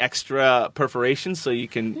kind with the extra perforations, so you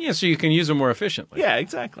can. Yeah, so you can use them more efficiently. Yeah,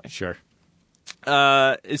 exactly. Sure.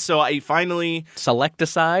 So I finally. Select a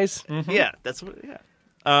size. Yeah, that's what. Yeah.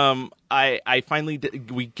 I finally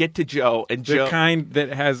we get to Joe, and The Joe. kind that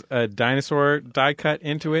has a dinosaur die cut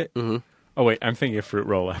into it. Mm-hmm. Oh wait, I'm thinking of Fruit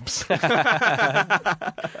Roll-Ups.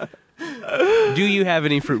 Do you have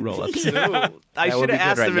any fruit roll-ups? I That would should be have good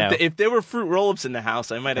asked right them now. if there were fruit roll-ups in the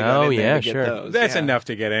house. I might have Oh, gone in there yeah, to get sure. those. That's yeah. enough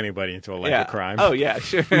to get anybody into a life Yeah. of crime. Oh yeah,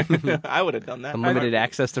 sure. I would have done that. Unlimited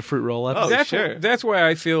access to fruit roll-ups? Oh, that's sure. That's why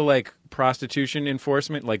I feel like prostitution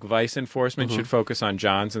enforcement, like vice enforcement, Mm-hmm. should focus on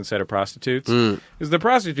Johns instead of prostitutes. Mm. Because the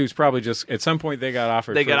prostitutes probably just at some point they got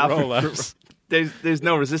offered They got offered roll-ups. There's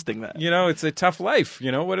no resisting that. You know, it's a tough life. You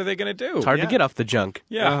know, what are they going to do? It's hard Yeah. to get off the junk.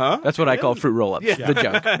 Yeah. Uh-huh. That's what I call fruit roll-ups, Yeah.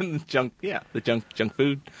 the junk. junk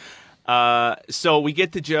food. So we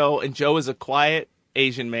get to Joe, and Joe is a quiet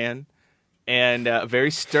Asian man and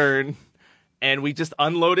very stern. And we just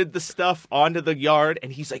unloaded the stuff onto the yard,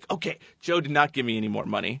 and he's like, "Okay, Joe did not give me any more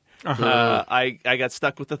money. I got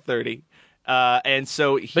stuck with the 30, and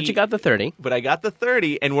so But you got the 30. But I got the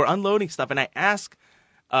 30, and we're unloading stuff. And I ask,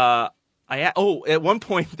 at one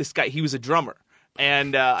point, this guy, he was a drummer.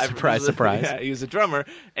 And Surprise, surprise. Yeah, he was a drummer,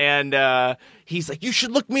 and he's like, "You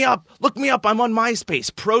should look me up. Look me up. I'm on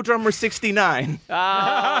MySpace, Pro Drummer 69."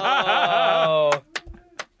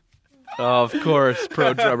 Oh, of course,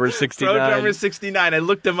 Pro Drummer 69. Pro Drummer 69. I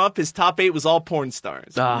looked him up. His top 8 was all porn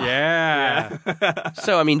stars. Ah. Yeah.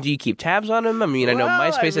 So, I mean, do you keep tabs on him? I mean, I know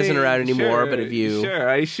Well, MySpace isn't around anymore, sure, but if you Sure,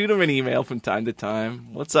 I shoot him an email from time to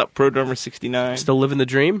time. What's up, Pro Drummer 69? still living the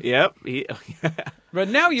dream? Yep. But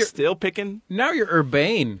now you're Still picking?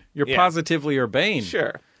 urbane. You're Yeah. positively urbane.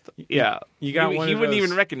 Sure. Yeah. You got he, one he of wouldn't those-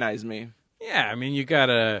 even recognize me. Yeah, I mean, you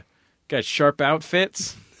got sharp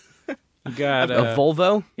outfits. You got A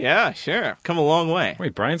Volvo? Yeah, sure. Come a long way.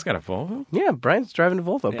 Wait, Brian's got a Volvo? Yeah, Brian's driving a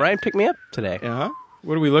Volvo. Brian picked me up today. Uh-huh.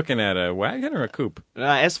 What are we looking at? A wagon or a coupe?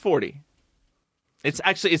 S40.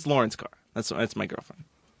 It's Lauren's car. That's my girlfriend.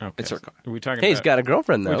 Okay. It's her car. Are we talking Hey, he's about got a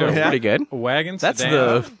girlfriend, though. We don't- That's pretty good. a wagon, That's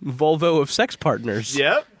sedan? the Volvo of sex partners.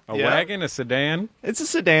 Yep. A wagon, a sedan? It's a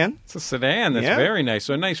sedan. It's a sedan. That's Yeah. very nice.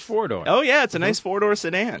 So a nice four-door. Oh yeah, it's a nice 4-door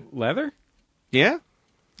sedan. Leather? Yeah,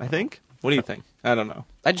 I think. What do you think? I don't know.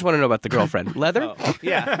 I just want to know about the girlfriend. Leather? Oh,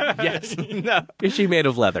 yeah. Yes. No. Is she made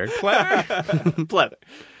of leather? Leather? Leather.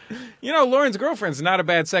 You know, Lauren's girlfriend's not a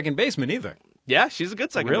bad second baseman either. Yeah, she's a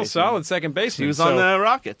good second Real baseman. solid second baseman. She was So- on the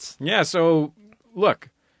Rockets. Yeah, so look,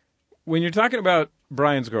 when you're talking about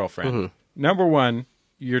Brian's girlfriend, number one,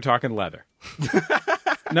 you're talking leather.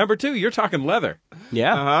 Number two, you're talking leather.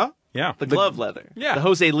 Yeah. Uh-huh. Yeah. The glove leather. Yeah. The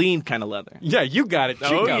Jose Lean kind of leather. Yeah, you got it.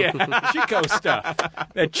 Chico. Oh, yeah. Chico stuff.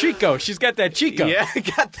 That Chico. She's got that Chico. Yeah,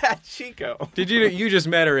 got that Chico. Did you just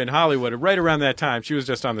met her in Hollywood right around that time? She was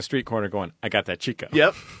just on the street corner going, I got that Chico.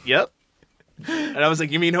 Yep. And I was like,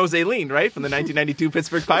 you mean Jose Lean, right? From the 1992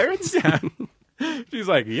 Pittsburgh Pirates? Yeah. She's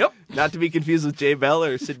like, yep. Not to be confused with Jay Bell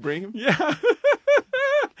or Sid Brigham. Yeah.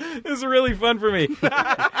 This is really fun for me.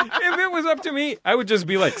 If it was up to me, I would just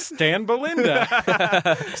be like Stan Belinda.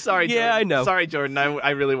 Sorry, Yeah, Jordan. I know. Sorry, Jordan. I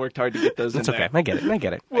really worked hard to get those It's in okay. there. I get it. I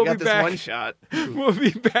get it. We'll I got be this back. one shot. We'll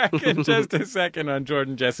be back in just a second on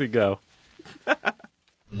Jordan Jesse Go.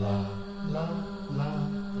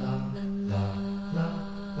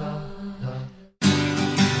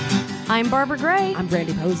 I'm Barbara Gray. I'm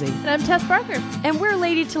Brandy Posey. And I'm Tess Barker. And we're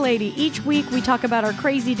Lady to Lady. Each week we talk about our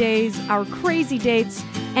crazy days, our crazy dates,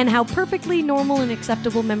 and how perfectly normal and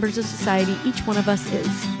acceptable members of society each one of us is.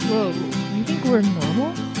 Whoa, you think we're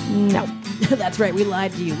normal? No. That's right, we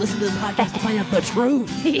lied to you. Listen to the podcast to find out the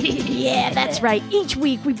truth. Yeah, that's right. Each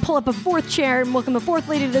week we pull up a fourth chair and welcome a fourth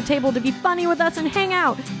lady to the table to be funny with us and hang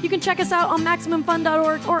out. You can check us out on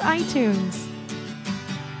MaximumFun.org or iTunes.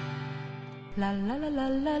 La la la la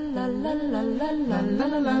la la la la la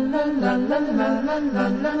la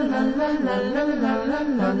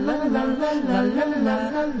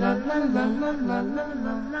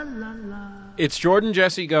It's Jordan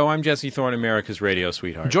Jesse Go. I'm Jesse Thorne, America's radio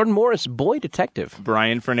sweetheart. Jordan Morris, boy detective.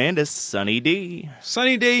 Brian Fernandez, Sunny D.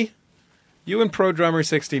 Sonny D, you and Pro Drummer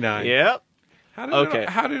 69. Yep.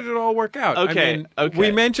 How did it all work out? Okay, I mean, okay.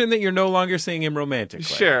 We mentioned that you're no longer seeing him romantically.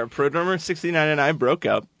 Sure. Pro Drummer 69 and I broke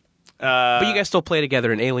up. But you guys still play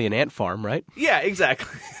together in Alien Ant Farm, right? Yeah,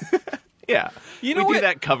 exactly. Yeah. You know we what? do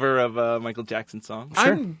that cover of a Michael Jackson song.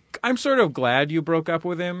 I'm sort of glad you broke up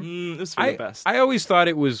with him. It was for the best. I always thought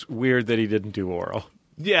it was weird that he didn't do oral.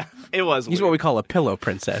 Yeah, it was. He's weird. what we call a pillow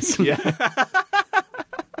princess. Yeah.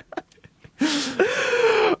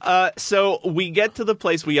 So we get to the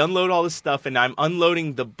place, we unload all this stuff, and I'm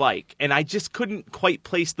unloading the bike. And I just couldn't quite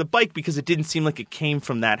place the bike because it didn't seem like it came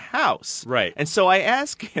from that house. Right. And so I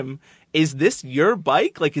asked him, is this your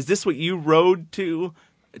bike? Like, is this what you rode to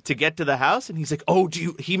to get to the house, and he's like, "Oh,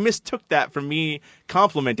 he mistook that for me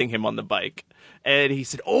complimenting him on the bike." And he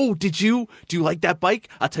said, "Oh, do you like that bike?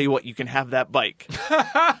 I'll tell you what, you can have that bike."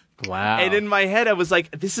 Wow. And in my head, I was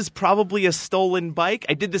like, this is probably a stolen bike.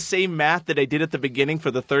 I did the same math that I did at the beginning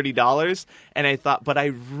for the $30, and I thought, but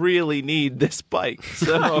I really need this bike.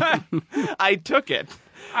 So I took it.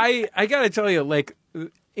 I got to tell you, like,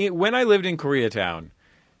 when I lived in Koreatown,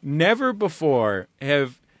 never before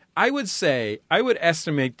I would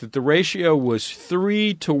estimate that the ratio was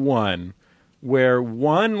 3-1, where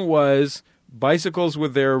 1 was bicycles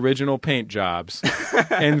with their original paint jobs,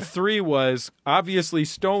 and 3 was obviously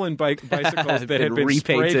stolen bicycles that had been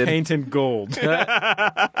repainted. spray painted gold.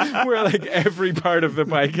 Where like every part of the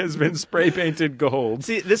bike has been spray painted gold.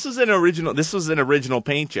 See, this was an original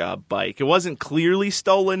paint job bike. It wasn't clearly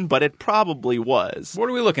stolen, but it probably was. What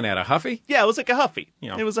are we looking at? A Huffy? Yeah, it was like a Huffy.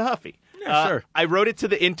 Yeah. It was a Huffy. Yeah, sure. I wrote it to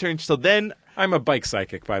the intern, so then I'm a bike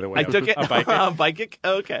psychic, by the way. I took it. A biker. Bikic?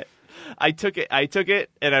 Okay. I took it,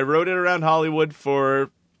 and I rode it around Hollywood for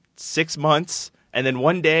 6 months. And then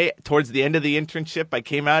one day, towards the end of the internship, I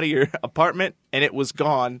came out of your apartment, and it was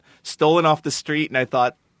gone, stolen off the street. And I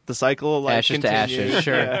thought, the cycle of life Ashes to continues. ashes,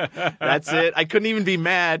 sure. Yeah, that's it. I couldn't even be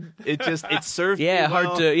mad. It served me well.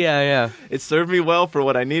 hard to, yeah. It served me well for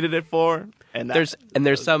what I needed it for. And There's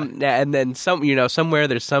somewhere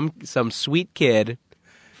there's some sweet kid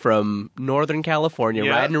from Northern California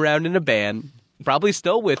riding around in a van, probably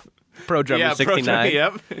still with Pro Drummer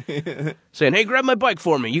 69, saying, "Hey, grab my bike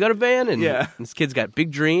for me. You got a van?" And this kid's got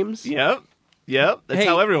big dreams. Yep. That's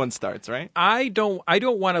how everyone starts, right? I don't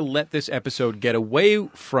want to let this episode get away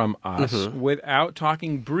from us without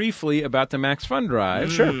talking briefly about the Max Fun Drive.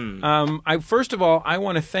 Sure. First of all, I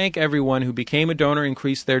want to thank everyone who became a donor,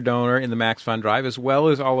 increased their donor in the Max Fun Drive, as well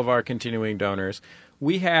as all of our continuing donors.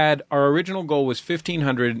 Our original goal was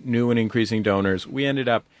 1,500 new and increasing donors. We ended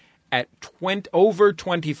up at over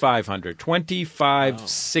 2,500,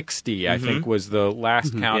 2,560, I think was the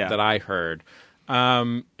last count that I heard.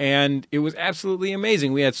 And it was absolutely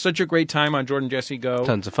amazing. We had such a great time on Jordan Jesse Go.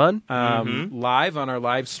 Tons of fun. Live on our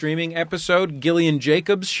live streaming episode. Gillian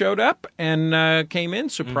Jacobs showed up and came in,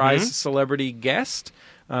 surprise celebrity guest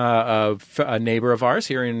of a neighbor of ours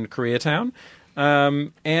here in Koreatown.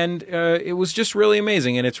 And it was just really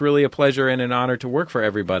amazing, and it's really a pleasure and an honor to work for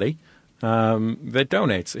everybody that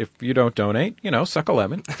donates. If you don't donate, suck a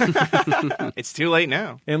lemon. It's too late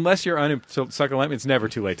now. Unless you're suck a lemon. It's never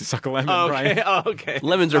too late to suck a lemon, Brian. Okay.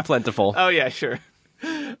 Lemons are plentiful. Oh, yeah, sure.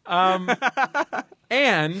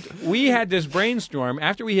 And we had this brainstorm.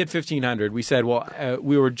 After we hit 1,500, we said,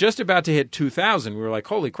 we were just about to hit 2,000. We were like,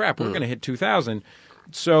 holy crap, we're going to hit 2,000.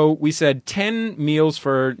 So we said 10 meals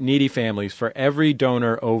for needy families for every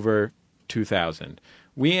donor over 2,000.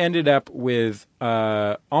 We ended up with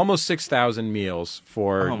almost 6,000 meals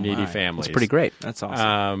for needy families. That's pretty great. That's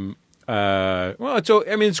awesome.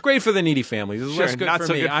 It's great for the needy families. It's less good not for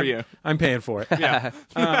so me. good for you. I'm paying for it. Yeah.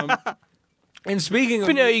 And speaking of,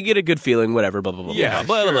 But you get a good feeling, whatever, blah, blah, blah, Yeah,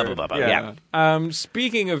 blah, blah, sure. blah, blah, blah, blah. Yeah.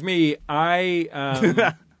 Speaking of me, I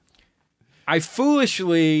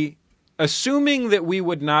foolishly, assuming that we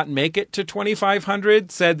would not make it to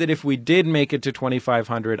 2,500, said that if we did make it to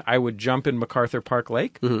 2,500, I would jump in MacArthur Park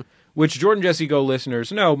Lake, which Jordan Jesse Go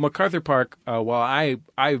listeners know. MacArthur Park, while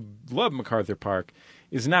I love MacArthur Park,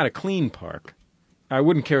 is not a clean park. I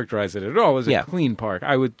wouldn't characterize it at all as a clean park.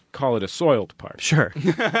 I would call it a soiled park. Sure.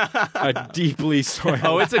 A deeply soiled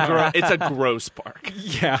it's a gross park.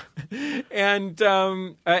 Yeah. And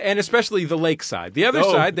especially the lakeside. The other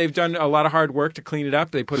side, they've done a lot of hard work to clean it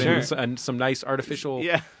up. They put in some nice artificial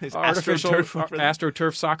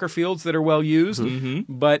AstroTurf soccer fields that are well used,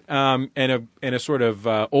 but in a sort of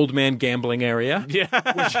old man gambling area. Yeah.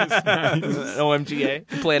 Which is nice.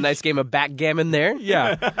 OMGA. Play a nice game of backgammon there.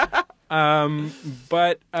 Yeah.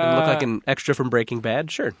 But Look like an extra from Breaking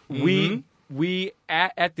Bad. Sure. We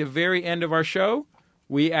at the very end of our show,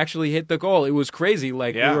 we actually hit the goal. It was crazy.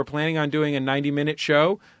 We were planning on doing a 90-minute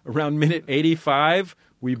show. Around minute 85,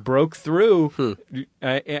 we broke through.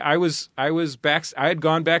 I had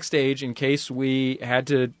gone backstage in case we had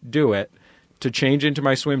to do it, to change into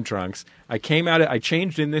my swim trunks. I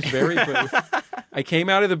changed in this very booth. I came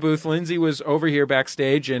out of the booth. Lindsay was over here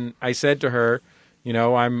backstage, and I said to her,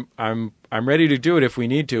 I'm ready to do it if we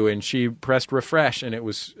need to. And she pressed refresh, and it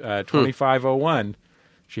was 25:01.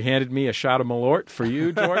 She handed me a shot of Malort for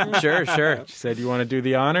you, Jordan. Sure. She said, "You want to do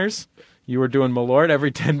the honors?" You were doing Malort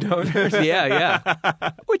every 10 donors. Yeah.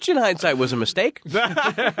 Which in hindsight was a mistake.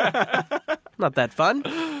 Not that fun.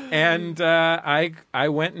 And I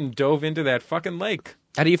went and dove into that fucking lake.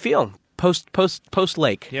 How do you feel? post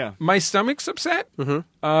lake. Yeah. My stomach's upset.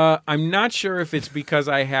 I'm not sure if it's because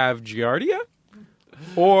I have giardia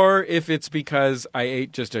or if it's because I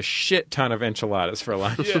ate just a shit ton of enchiladas for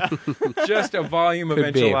lunch. Just a volume of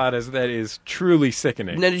Could be. enchiladas that is truly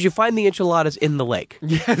sickening. Now, did you find the enchiladas in the lake?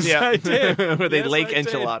 Yes, Yeah. I did. Were they Yes, lake I did.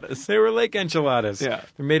 enchiladas? They were lake enchiladas. Yeah.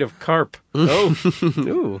 They're made of carp. Oh,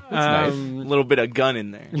 Ooh, that's a little bit of gun in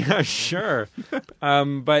there. Yeah, sure. But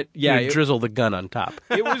yeah. yeah, You drizzle the gun on top.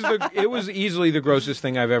 it was easily the grossest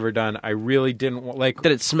thing I've ever done. I really didn't like.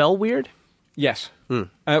 Did it smell weird? Yes.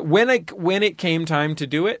 When it came time to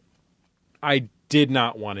do it, I did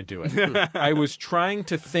not want to do it. I was trying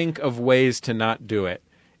to think of ways to not do it,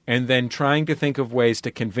 and then trying to think of ways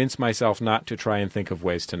to convince myself not to try and think of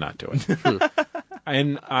ways to not do it.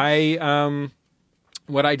 And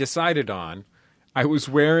what I decided on, I was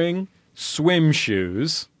wearing swim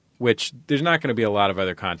shoes, which there's not going to be a lot of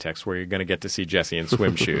other contexts where you're going to get to see Jesse in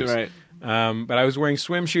swim shoes. Right. But I was wearing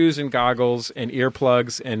swim shoes and goggles and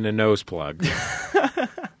earplugs and a nose plug.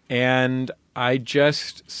 And I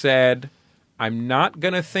just said, I'm not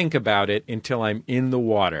going to think about it until I'm in the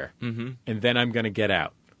water. And then I'm going to get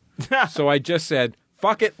out. So I just said,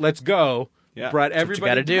 fuck it, let's go. Yeah. Brought what you everybody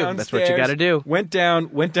gotta do. downstairs. That's what you gotta do. Went down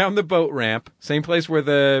the boat ramp, same place where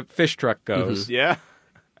the fish truck goes. Yeah.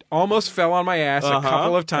 Almost fell on my ass a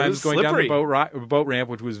couple of It times was going down the slippery. boat ramp,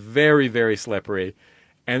 which was very, very slippery.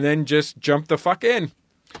 And then just jumped the fuck in.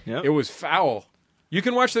 Yep. It was foul. You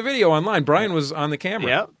can watch the video online. Brian was on the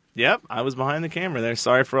camera. Yep. I was behind the camera there.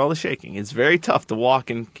 Sorry for all the shaking. It's very tough to walk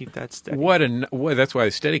and keep that steady. That's why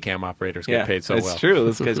the Steadicam operators get paid so well. It's true.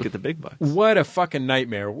 Those guys get the big bucks. What a fucking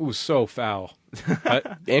nightmare. It was so foul.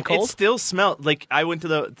 And cold? It still smelled like I went to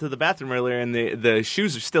the bathroom earlier and the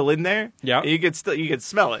shoes are still in there. Yeah. You could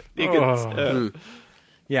smell it. You could,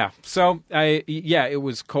 Yeah. So it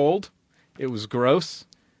was cold. It was gross.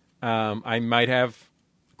 I might have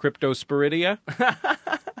cryptosporidia.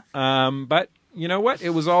 But you know what?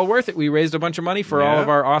 It was all worth it. We raised a bunch of money for all of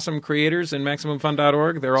our awesome creators in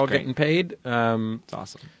MaximumFun.org. They're all great. getting paid. It's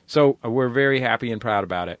awesome. So we're very happy and proud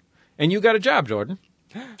about it. And you got a job, Jordan.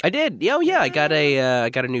 I did. Yeah. I got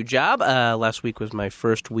a new job. Last week was my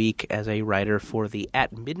first week as a writer for the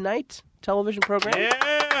At Midnight television program.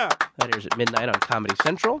 Yeah. That airs at midnight on Comedy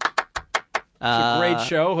Central. It's a great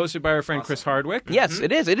show hosted by our friend Chris Hardwick. Yes,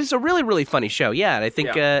 it is. It is a really, really funny show. Yeah, and I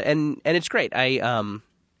think and it's great. When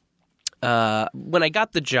I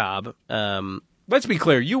got the job, Let's be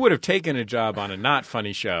clear. You would have taken a job on a not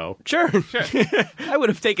funny show. sure. I would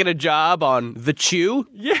have taken a job on The Chew,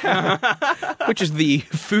 Yeah. which is the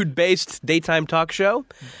food-based daytime talk show.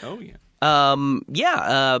 Oh yeah.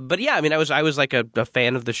 But yeah, I mean, I was like a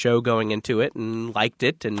fan of the show going into it and liked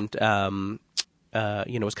it, and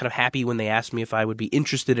was kind of happy when they asked me if I would be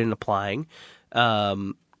interested in applying.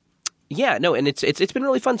 And it's been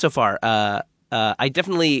really fun so far. I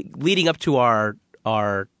definitely, leading up to our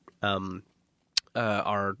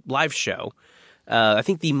live show, I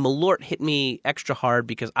think the Malort hit me extra hard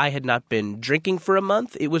because I had not been drinking for a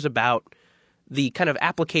month. It was about the kind of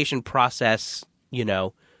application process,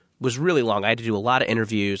 was really long. I had to do a lot of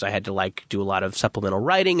interviews. I had to do a lot of supplemental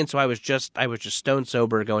writing, and so I was just stone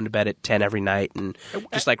sober, going to bed at 10 every night, and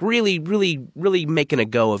just really, really, really making a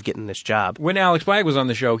go of getting this job. When Alex Blagg was on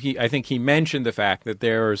the show, I think he mentioned the fact that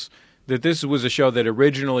this was a show that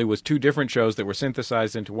originally was two different shows that were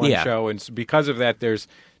synthesized into one show, and because of that, there's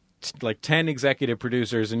like 10 executive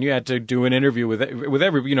producers, and you had to do an interview with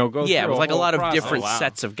every, go Yeah, it was like a lot of process. different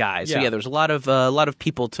sets of guys. Yeah. So yeah, there was a lot of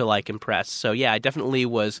people to impress. So yeah, I definitely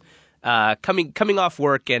was coming off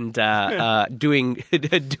work and doing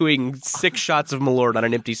 6 shots of Malort on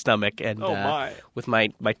an empty stomach, and with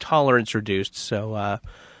my tolerance reduced. So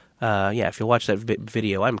if you'll watch that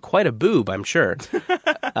video, I'm quite a boob, I'm sure.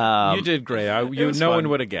 You did great. No one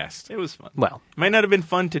would have guessed. It was fun. Well, Might not have been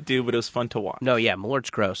fun to do, but it was fun to watch. no, yeah, Malort's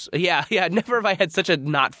gross. Yeah, never have I had such a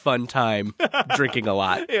not fun time drinking a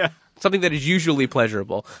lot. Yeah. Something that is usually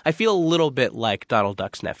pleasurable. I feel a little bit like Donald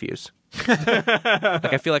Duck's nephews.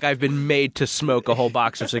 I feel like I've been made to smoke a whole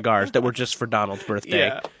box of cigars that were just for Donald's birthday.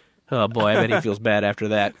 Yeah. Oh boy, I bet he feels bad after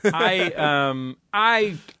that.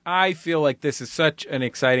 I feel like this is such an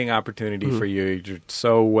exciting opportunity for you. You're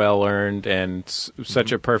so well earned and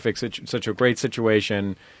such a such a great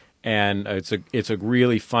situation, and it's a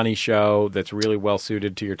really funny show that's really well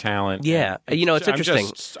suited to your talent. Yeah, And it's interesting.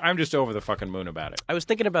 I'm just over the fucking moon about it. I was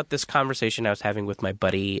thinking about this conversation I was having with my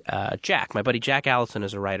buddy Jack. My buddy Jack Allison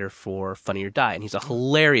is a writer for Funny or Die, and he's a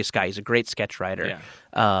hilarious guy. He's a great sketch writer.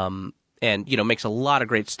 Yeah. And makes a lot of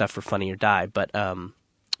great stuff for Funny or Die. But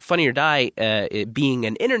Funny or Die, it being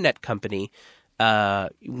an internet company,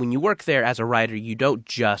 when you work there as a writer, you don't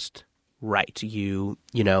just write. He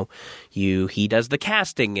does the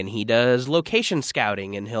casting and he does location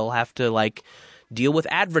scouting, and he'll have to like deal with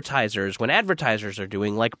advertisers when advertisers are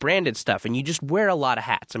doing like branded stuff, and you just wear a lot of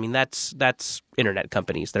hats. I mean, that's internet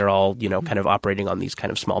companies. They're all, kind of operating on these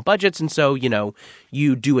kind of small budgets, and so,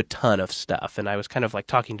 you do a ton of stuff. And I was kind of like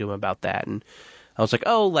talking to him about that, and I was like,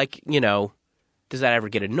 oh, like, does that ever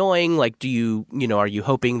get annoying? Like, do you, are you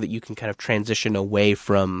hoping that you can kind of transition away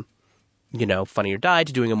from, Funny or Die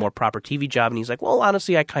to doing a more proper TV job? And he's like, well,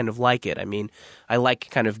 honestly, I kind of like it. I mean, I like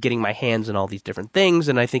kind of getting my hands in all these different things.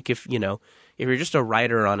 And I think if you're just a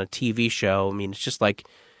writer on a TV show, I mean, it's just like,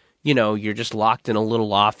 you're just locked in a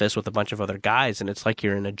little office with a bunch of other guys, and it's like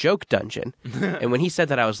you're in a joke dungeon. And when he said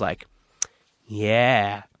that, I was like,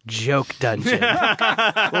 yeah, joke dungeon.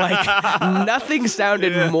 Like, nothing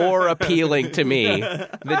sounded more appealing to me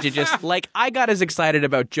than to just, like, I got as excited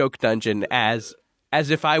about joke dungeon as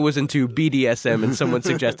if I was into BDSM and someone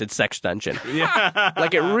suggested sex dungeon. Yeah.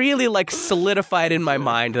 Like, it really, like, solidified in my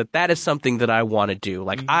mind that is something that I want to do.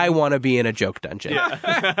 Like, I want to be in a joke dungeon.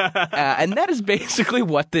 Yeah. And that is basically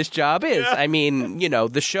what this job is. Yeah. I mean,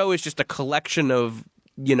 the show is just a collection of,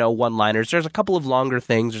 one-liners. There's a couple of longer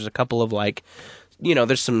things. There's a couple of, like,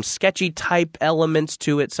 there's some sketchy type elements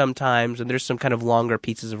to it sometimes, and there's some kind of longer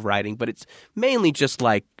pieces of writing, but it's mainly just,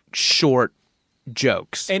 like, short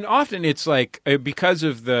jokes. And often it's like, because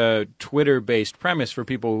of the Twitter-based premise for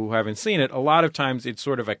people who haven't seen it, a lot of times it's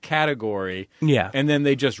sort of a category. Yeah. And then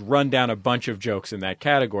they just run down a bunch of jokes in that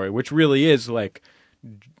category, which really is like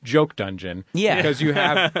joke dungeon. Yeah. Because you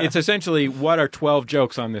have, it's essentially, what are 12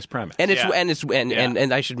 jokes on this premise? And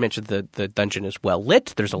and I should mention the dungeon is well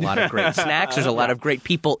lit. There's a lot of great snacks. There's a lot of great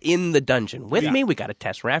people in the dungeon with me. We got a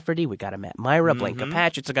Tess Rafferty. We got a Matt Myra, Blanca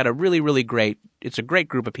Patch. It's got a really, really great, it's a great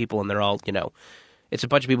group of people, and they're all, it's a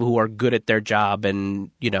bunch of people who are good at their job, and,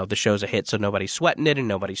 the show's a hit, so nobody's sweating it and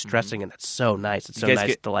nobody's stressing, and that's so nice. It's so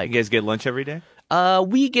nice to like. You guys get lunch every day?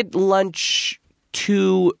 We get lunch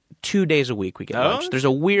two days a week. We get lunch. There's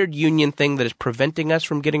a weird union thing that is preventing us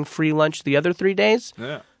from getting free lunch the other 3 days.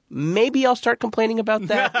 Yeah. Maybe I'll start complaining about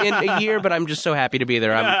that in a year, but I'm just so happy to be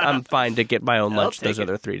there. I'm fine to get my own lunch those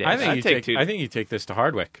other 3 days. I think you take this to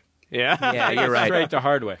Hardwick. Yeah, you're right. Straight to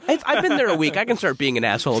Hardwick. I've been there a week. I can start being an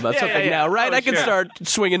asshole about something now, right? I can start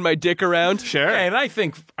swinging my dick around. Sure. Yeah, and I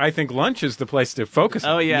think lunch is the place to focus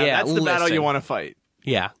on. Oh, yeah. That's the battle you want to fight.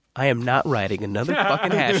 Yeah. I am not writing another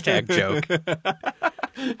fucking hashtag joke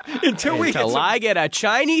until I get a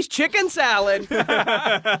Chinese chicken salad.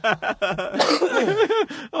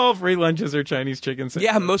 All free lunches are Chinese chicken salad.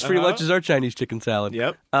 Yeah, most free lunches are Chinese chicken salad.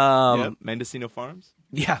 Yep. Mendocino Farms.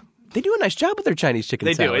 Yeah. They do a nice job with their Chinese chicken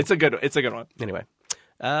salad. They do. It's a good one. Anyway.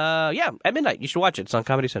 At midnight. You should watch it. It's on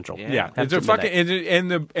Comedy Central. Yeah. It's a fucking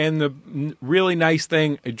and the really nice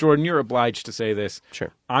thing, Jordan, you're obliged to say this.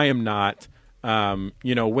 Sure. I am not.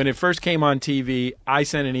 When it first came on TV, I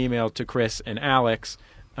sent an email to Chris and Alex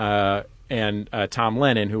and Tom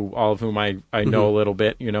Lennon, all of whom I know a little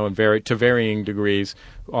bit, to varying degrees,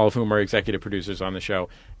 all of whom are executive producers on the show.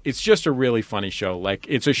 It's just a really funny show. Like,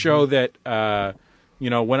 it's a show that,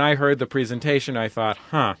 when I heard the presentation, I thought,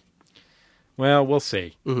 well, we'll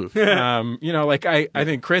see. Mm-hmm. I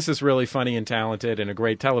think Chris is really funny and talented and a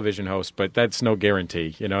great television host, but that's no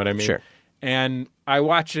guarantee. You know what I mean? Sure. And I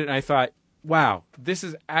watched it and I thought, wow, this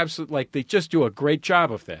is absolutely, like, they just do a great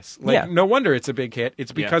job of this. Like, no wonder it's a big hit.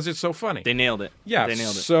 It's because it's so funny. They nailed it. Yeah. They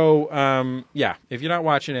nailed it. So, if you're not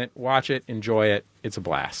watching it, watch it, enjoy it. It's a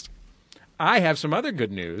blast. I have some other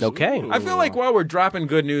good news. Okay. I feel like while we're dropping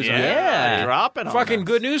good news, dropping on fucking us.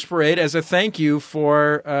 Good News Parade as a thank you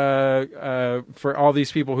for all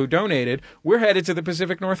these people who donated. We're headed to the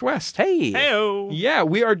Pacific Northwest. Hey. Hey-o. Yeah,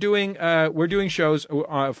 we are doing shows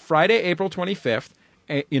Friday, April 25th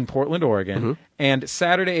in Portland, Oregon, and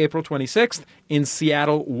Saturday, April 26th in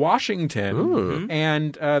Seattle, Washington.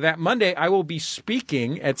 And that Monday, I will be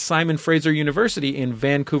speaking at Simon Fraser University in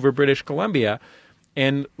Vancouver, British Columbia.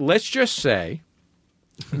 And let's just say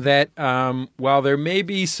that while there may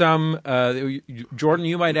be some, Jordan,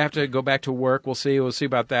 you might have to go back to work. We'll see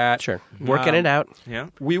about that. Sure. Working it out. Yeah.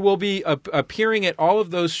 We will be appearing at all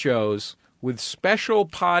of those shows with special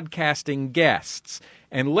podcasting guests.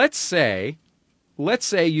 And let's say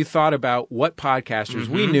you thought about what podcasters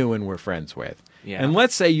we knew and were friends with. Yeah. And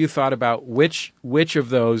let's say you thought about which of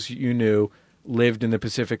those you knew lived in the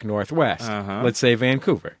Pacific Northwest. Let's say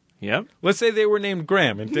Vancouver. Yep. Let's say they were named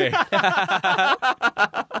Graham and Dave.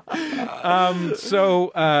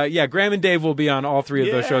 Yeah, Graham and Dave will be on all three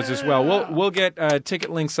of those shows as well. We'll get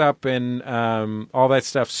ticket links up and all that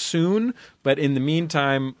stuff soon. But in the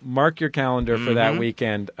meantime, mark your calendar for that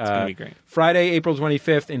weekend. It's going to be great. Friday, April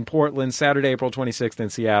 25th in Portland, Saturday, April 26th in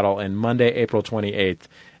Seattle, and Monday, April 28th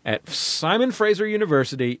at Simon Fraser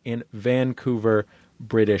University in Vancouver,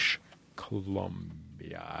 British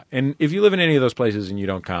Columbia. And if you live in any of those places and you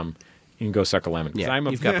don't come, you can go suck a lemon. Yeah,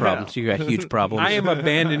 you've got problems. You've got huge problems. I am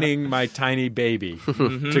abandoning my tiny baby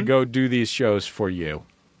to go do these shows for you.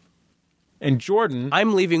 And Jordan...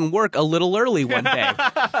 I'm leaving work a little early one day.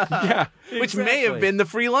 yeah, Which may have been the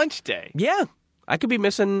free lunch day. Yeah. I could be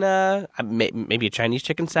missing maybe a Chinese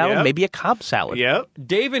chicken salad, Yep. maybe a Cobb salad. Yep.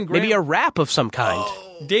 Dave and Graham... Maybe a wrap of some kind.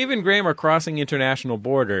 Dave and Graham are crossing international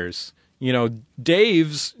borders. You know,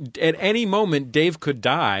 Dave's... At any moment, Dave could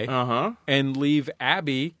die and leave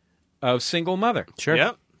Abby a single mother. Sure.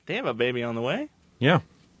 Yep. They have a baby on the way. Yeah.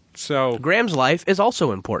 So... Graham's life is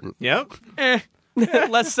also important. Yep.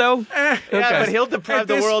 Less so? Yeah, but he'll deprive At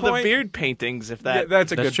the this world point- of beard paintings if Yeah, that...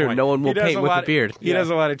 that's a That's good true. point. No one will He does paint a with lot- a beard. He does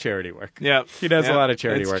a lot of charity work. Yep. He does Yep. a lot of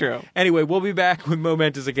charity It's work. true. Anyway, we'll be back with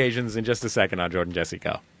momentous occasions in just a second on Jordan Jesse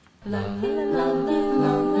Go.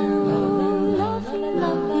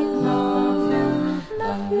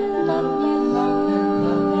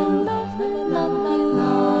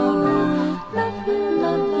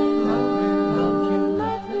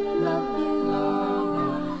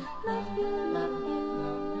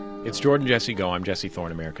 It's Jordan Jesse Go. I'm Jesse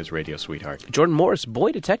Thorne, America's radio sweetheart. Jordan Morris,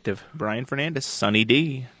 boy detective. Brian Fernandez, Sunny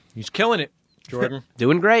D. He's killing it, Jordan.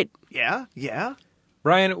 Doing great. Yeah, yeah.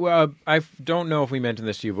 Brian, I don't know if we mentioned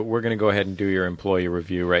this to you, but we're going to go ahead and do your employee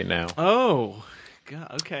review right now. Oh, God,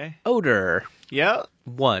 okay. Odor. Yeah.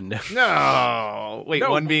 1. No. Wait,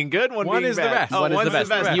 No, one being good, one being is the bad. best. Oh, One is one's the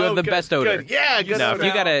best. You have the good, best odor. Good. Yeah, good No, odor.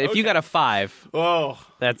 if you got a 5, Oh,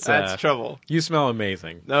 that's trouble. You smell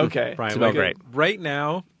amazing. Okay. Brian, Smell like, great. Right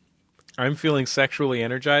now, I'm feeling sexually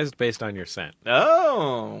energized based on your scent.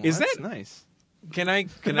 Oh, Is that's that- nice? Can I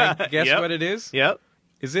guess Yep. what it is? Yep.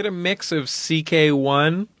 Is it a mix of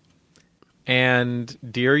CK1 and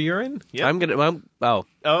deer urine? Yep. I'm gonna. Oh,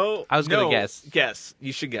 Oh, I was gonna guess. Guess.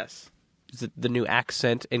 You should guess. is it the new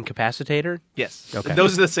accent incapacitator? Yes. Okay.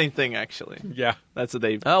 Those are the same thing, actually. Yeah. That's what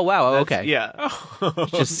they. Oh wow. that's- Okay. Yeah.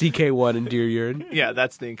 It's just CK1 and deer urine. Yeah,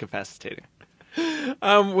 that's the incapacitator.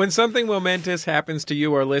 When something momentous happens to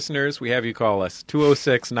you, our listeners, we have you call us.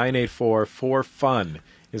 206-984-4FUN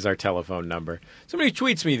is our telephone number. Somebody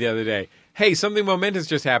tweets me the other day, hey, something momentous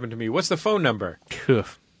just happened to me. What's the phone number?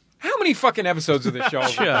 How many fucking episodes of the show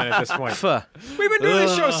have we done at this point? Fuh. We've been doing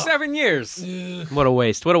this show 7 years. What a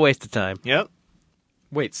waste. What a waste of time. Yep.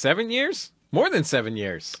 Wait, 7 years? More than 7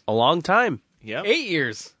 years. A long time. Yep. 8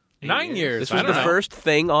 years. 9 years. This I was don't the know. first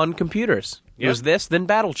thing on computers. It Yep. was this, then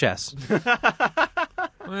Battle Chess.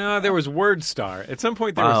 Well, there was WordStar. At some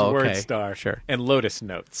point, there was Oh, okay. WordStar. Sure. And Lotus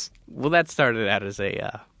Notes. Well, that started out as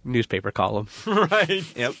a newspaper column. Right.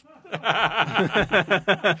 Yep.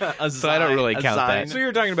 So I don't really count that. So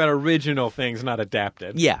you're talking about original things, not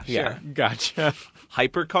adapted. Yeah, yeah. Gotcha.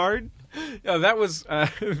 Hypercard. Oh, that was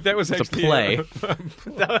It's a actually play.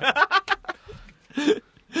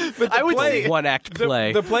 But I would say One act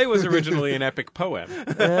play. The play was originally an epic poem.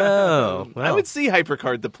 Oh, I well. would see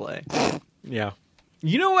Hypercard the play. Yeah.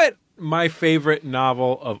 You know what my favorite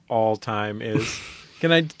novel of all time is?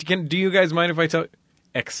 Do you guys mind if I tell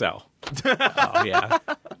Excel? Oh, yeah.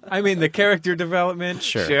 I mean, the character development.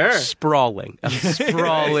 Sure. Sprawling. A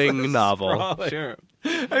sprawling novel. Sure.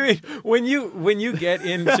 I mean, when you get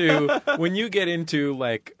into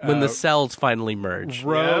like When the cells finally merge.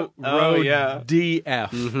 row Yep. Oh, yeah. DF.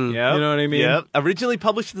 Yep. You know what I mean? Yep. Originally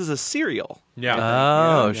published as a serial. Yeah.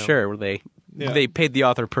 Oh, Yeah. sure. Where they Yeah. they paid the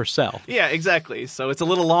author per cell. Yeah, exactly. So it's a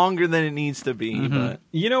little longer than it needs to be, but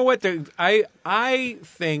You know what? I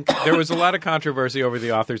think there was a lot of controversy over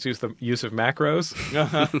the author's use of macros.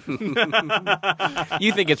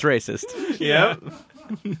 You think it's racist? yep.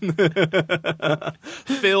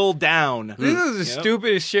 Fill down. This is the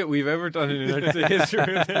stupidest shit we've ever done in the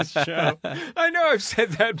history of this show. I know I've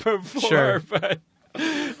said that before, Sure. but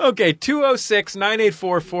okay.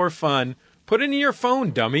 206-984-4FUN. Put it in your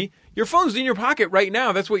phone, dummy. Your phone's in your pocket right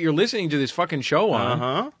now. That's what you're listening to this fucking show on.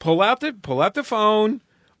 Uh-huh. Pull out the phone.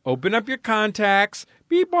 Open up your contacts.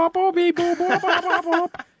 Beep bop bop beep boop bop bop bop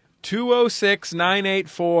bop.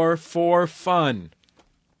 206-984-4FUN.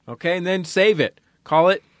 Okay, and then save it. Call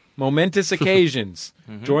it Momentous Occasions.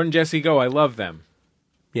 Jordan Jesse Go. I love them.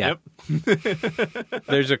 Yeah.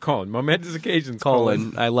 There's a colon. Momentous Occasions.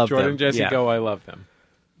 Colon. I love Jordan them. Jesse Yeah. Go. I love them.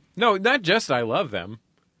 No, not just I love them.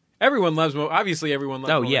 Everyone loves obviously everyone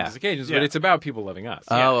loves momentous occasions, but Yeah. it's about people loving us.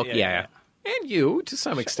 Oh, yeah. And you, to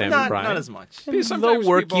some extent, not, Brian. not as much. The Sometimes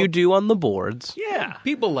work people- you do on the boards. Yeah.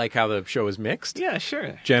 People like how the show is mixed, Yeah,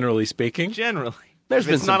 sure. generally speaking. Generally. There's If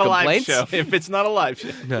been it's some not a complaints. live show. If it's not a live show.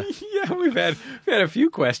 Yeah, we've had a few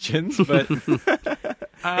questions, but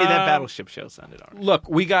Hey, that Battleship show sounded all right. look,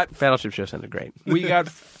 we got Battleship show sounded great.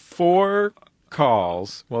 4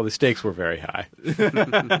 calls. Well, the stakes were very high.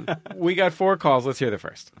 We got 4 calls. Let's hear the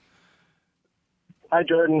first. Hi,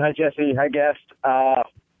 Jordan. Hi, Jesse. Hi, guest.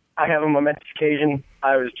 I have a momentous occasion.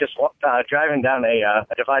 I was just driving down a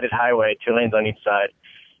divided highway, 2 lanes on each side,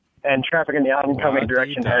 and traffic in the oncoming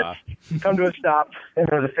direction had come to a stop, and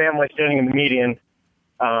there was a family standing in the median,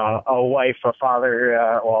 a wife, a father,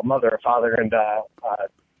 a mother, a father, and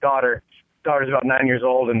daughter. Daughter's about 9 years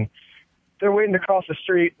old, and they're waiting to cross the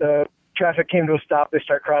street. The traffic came to a stop. They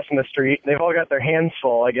start crossing the street. They've all got their hands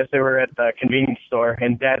full. I guess they were at the convenience store,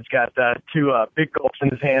 and Dad's got 2 big gulps in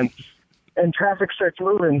his hands. And traffic starts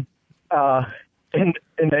moving, in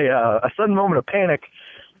a sudden moment of panic,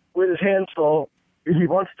 with his hands full, he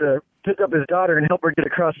wants to pick up his daughter and help her get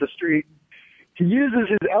across the street. He uses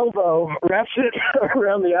his elbow, wraps it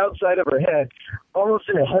around the outside of her head, almost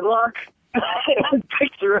in a headlock, and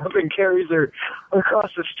picks her up and carries her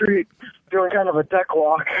across the street, doing kind of a duck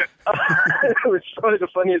walk. It was probably the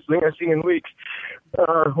funniest thing I've seen in weeks.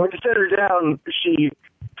 When he set her down, she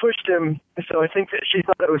pushed him, so I think that she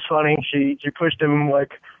thought it was funny. She pushed him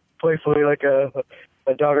like playfully, like a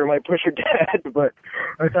daughter might push her dad. But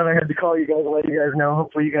I thought I had to call you guys and let you guys know.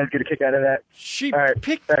 Hopefully, you guys get a kick out of that. She All right,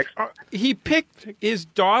 picked. thanks. He picked his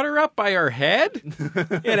daughter up by her head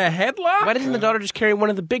in a headlock. Why doesn't the daughter just carry one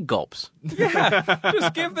of the big gulps? Yeah,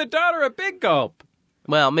 just give the daughter a big gulp.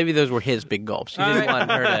 Well, maybe those were his big gulps. He didn't want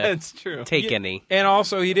her to That's true. take any. And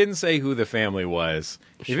also, he didn't say who the family was.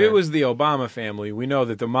 If Sure. it was the Obama family, we know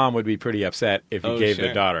that the mom would be pretty upset if he gave the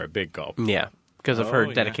sure. daughter a big gulp. Yeah, because of her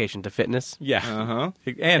yeah. dedication to fitness. Yeah, Uh-huh.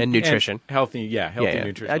 and nutrition. and healthy. Yeah, healthy Yeah.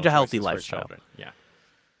 nutrition. A healthy lifestyle. Yeah.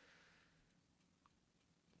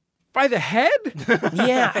 By the head?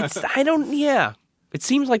 Yeah, it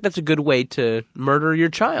seems like that's a good way to murder your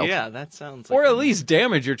child. Yeah, that sounds like Or at least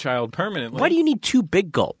damage your child permanently. Why do you need 2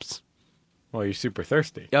 big gulps? Well, you're super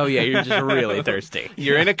thirsty. Oh yeah, you're just really thirsty.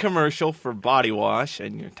 You're in a commercial for body wash,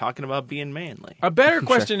 and you're talking about being manly. A better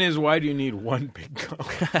question is, why do you need 1 big gulp?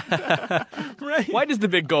 Right? Why does the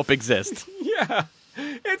big gulp exist? Yeah.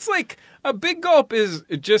 It's like a big gulp is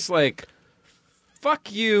just like, fuck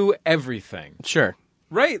you, everything. Sure.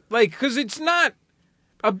 Right? Like, because it's not.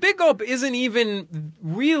 A big gulp isn't even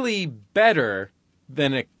really better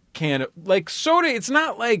than a can of. Like, soda, it's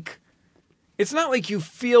not like. It's not like you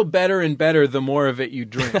feel better and better the more of it you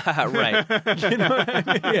drink. Right. You know what I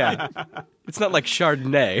mean? Yeah. It's not like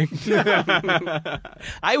Chardonnay.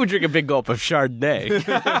 I would drink a big gulp of Chardonnay.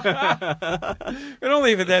 It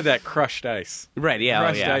only even had that crushed ice. Right, yeah.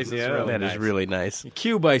 Crushed yeah. ice is really That nice. is really nice.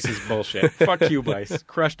 Cube ice is bullshit. Fuck cube ice.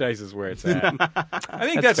 Crushed ice is where it's at. I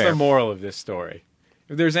think that's fair. the moral of this story.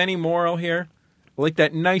 If there's any moral here, I like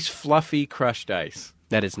that nice, fluffy, crushed ice.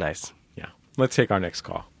 That is nice. Yeah. Let's take our next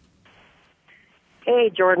call.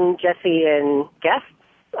 Hey, Jordan, Jesse, and guests.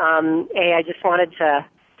 Hey, I just wanted to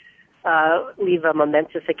leave a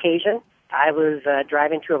momentous occasion. I was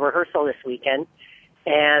driving to a rehearsal this weekend,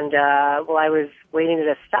 and while I was waiting at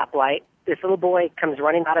a stoplight, this little boy comes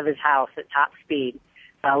running out of his house at top speed.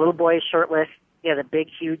 Little boy is shirtless. He has a big,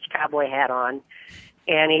 huge cowboy hat on,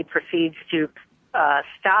 and he proceeds to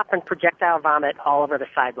stop and projectile vomit all over the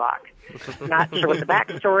sidewalk. Not sure what the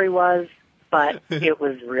backstory was, but it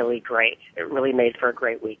was really great. It really made for a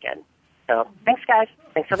great weekend. So thanks, guys.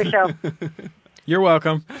 Thanks for the show. You're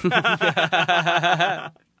welcome.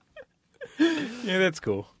 Yeah, that's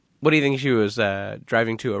cool. What do you think she was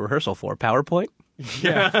driving to a rehearsal for? PowerPoint?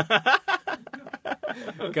 Yeah.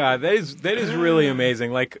 God, that is really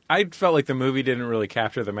amazing. Like, I felt like the movie didn't really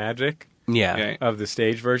capture the magic Yeah. Okay. of the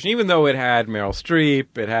stage version, even though it had Meryl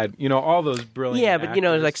Streep, it had, all those brilliant Yeah, but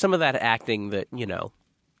actors. like some of that acting that,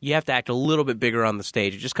 you have to act a little bit bigger on the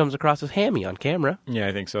stage. It just comes across as hammy on camera. Yeah,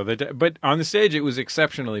 I think so. But on the stage, it was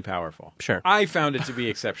exceptionally powerful. Sure. I found it to be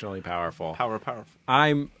exceptionally powerful. Powerful.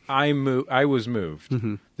 I was moved.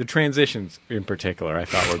 Mm-hmm. The transitions, in particular, I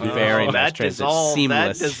thought were Very beautiful. nice that transition. dissolved.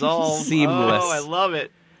 Seamless. That dissolved. Seamless. Oh, I love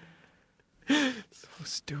it. So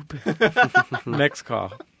stupid. Next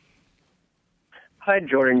call. Hi,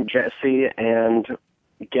 Jordan, Jesse, and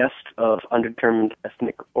guest of undetermined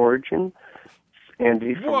ethnic origin,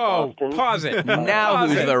 Andy from Whoa! Boston. Pause it. Now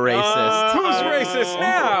who's the racist? Who's racist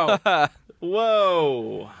now?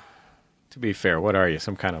 Whoa. To be fair, what are you?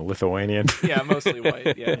 Some kind of Lithuanian? Yeah, mostly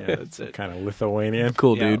white. Yeah, that's it. Kind of Lithuanian.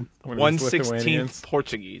 Cool, Yeah. dude. One of those Lithuanians. 1/16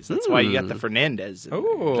 Portuguese. That's why you got the Fernandez. in there.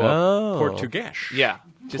 Oh, Portuguese. Yeah.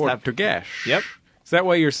 Just that. Portuguese. Yep. Is that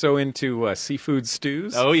why you're so into seafood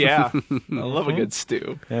stews? Oh yeah, I love a good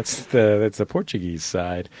stew. That's the Portuguese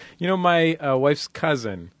side. You know, my wife's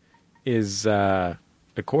cousin is a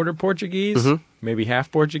quarter Portuguese, maybe half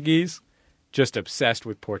Portuguese. Just obsessed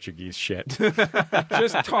with Portuguese shit.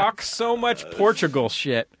 Just talk so much Portugal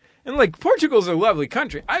shit. And like, Portugal's a lovely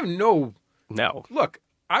country. I have no look.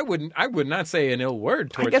 I would not say an ill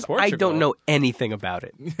word towards I guess Portugal. I don't know anything about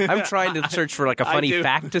it. I'm trying to search for like a funny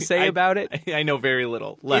fact to say about it. I know very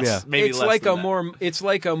little. Less, maybe it's less like than a that. more. It's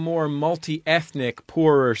like a more multi-ethnic,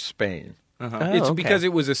 poorer Spain. Oh, It's okay. because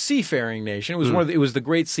it was a seafaring nation. It was it was the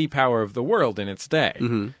great sea power of the world in its day,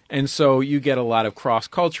 and so you get a lot of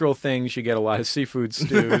cross-cultural things. You get a lot of seafood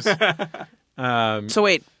stews. So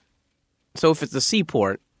wait, so if it's a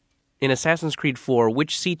seaport in Assassin's Creed 4,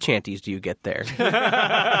 which sea chanties do you get there?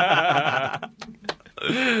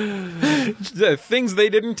 The things they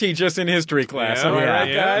didn't teach us in history class. Am I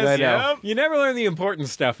right, guys? I know. Yep. You never learn the important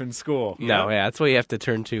stuff in school. No, yeah, that's why you have to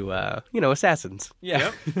turn to assassins.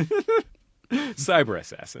 Yeah. Cyber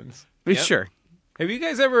assassins. Sure. Have you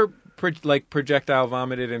guys ever projectile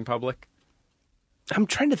vomited in public? I'm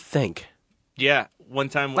trying to think. Yeah, one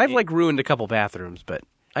time I've ruined a couple bathrooms, but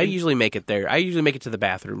I usually make it there. I usually make it to the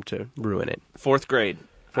bathroom to ruin it. 4th grade.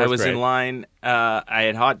 I was in line. I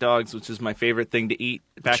had hot dogs, which was my favorite thing to eat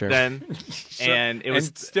back then, and it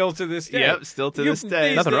was still to this day. Yep, still to this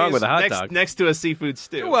day. Nothing wrong with a hot next, dog. Next to a seafood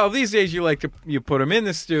stew. Well, these days you put them in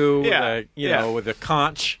the stew. Yeah, with a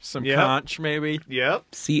conch, some conch maybe. Yep.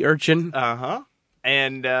 Sea urchin.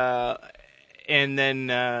 And then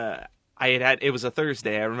I had it was a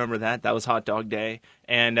Thursday. I remember that. That was hot dog day,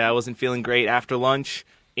 and I wasn't feeling great after lunch.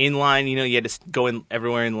 In line, you had to go in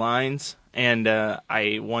everywhere in lines. And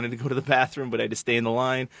I wanted to go to the bathroom, but I had to stay in the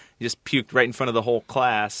line. I just puked right in front of the whole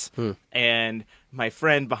class. And my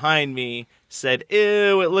friend behind me said,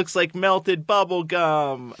 "Ew, it looks like melted bubble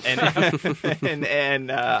gum." And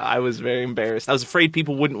I was very embarrassed. I was afraid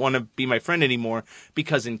people wouldn't want to be my friend anymore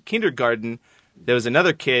because in kindergarten there was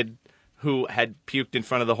another kid who had puked in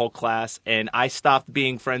front of the whole class, and I stopped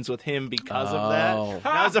being friends with him because of that. And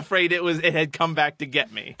I was afraid it had come back to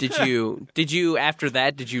get me. Did you after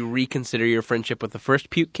that, did you reconsider your friendship with the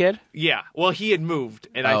first puke kid? Yeah. Well, he had moved,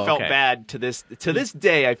 and I felt bad to this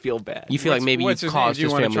day. I feel bad. You feel like maybe What's you his name? caused Do you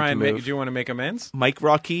his want family to try to and move. do you want to make amends? Mike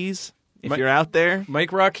Rockies, if Mike- you're out there.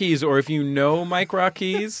 Mike Rockies, or if you know Mike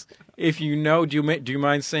Rockies, if you know, do you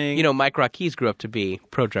mind saying? You know, Mike Rockies grew up to be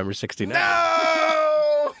Pro Drummer 69. No!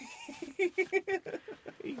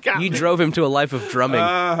 You drove him to a life of drumming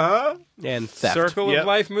and theft. Circle of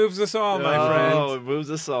life moves us all, my friend. Oh, it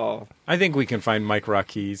moves us all. I think we can find Mike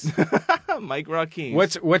Rockies. Mike Rockies.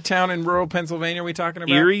 What town in rural Pennsylvania are we talking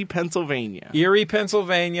about? Erie, Pennsylvania. Erie,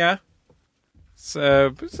 Pennsylvania. It's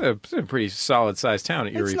a pretty solid sized town,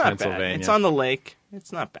 Erie, It's not Pennsylvania. bad. It's on the lake.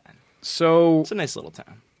 It's not bad. So, It's a nice little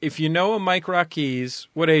town. if you know a Mike Rockies,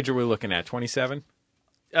 what age are we looking at? 27?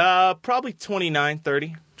 Probably 29,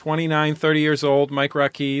 30. 29, 30 years old, Mike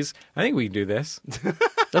Rockies. I think we can do this.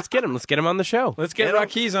 Let's get him. Let's get him on the show. Let's get Get him.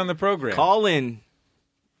 Rockies on the program. Call in.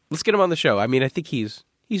 Let's get him on the show. I mean, I think he's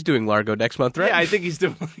doing Largo next month, right? Yeah, I think he's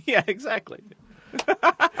doing. Yeah, exactly.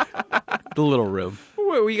 The little room.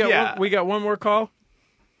 Wait, we got one more call?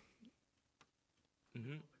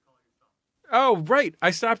 Oh, right. I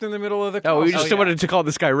stopped in the middle of the call. Oh, we just wanted to call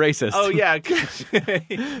this guy racist. Oh yeah,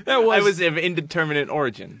 That was I was of indeterminate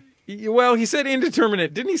origin. Well, he said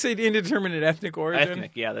indeterminate. Didn't he say indeterminate ethnic origin?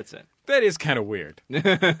 Ethnic. Yeah, that's it. That is kind of weird.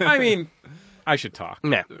 I mean, I should talk.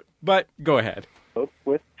 Nah. But go ahead.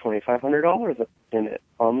 With $2,500 in it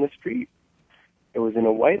on the street. It was in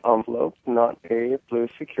a white envelope, not a blue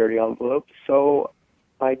security envelope, so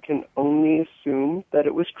I can only assume that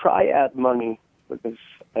it was Triad money because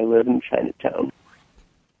I live in Chinatown.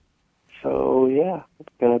 So, yeah, I'm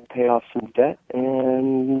going to pay off some debt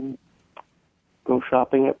and go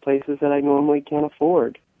shopping at places that I normally can't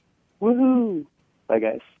afford. Woohoo! Bye,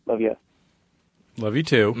 guys. Love ya. Love you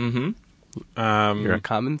too. Mm-hmm. You're a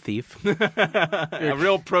common thief. A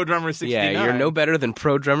real Pro Drummer 69. Yeah, you're no better than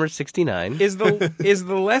Pro Drummer 69. Is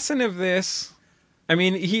the lesson of this? I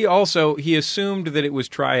mean, he assumed that it was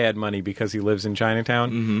Triad money because he lives in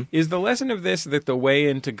Chinatown. Mm-hmm. Is the lesson of this that the way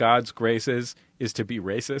into God's graces is to be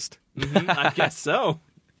racist? I guess so.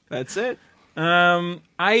 That's it.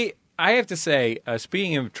 I have to say,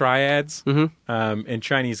 speaking of triads and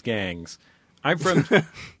Chinese gangs, I'm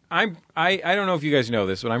I don't know if you guys know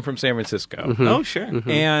this, but I'm from San Francisco. Oh, sure.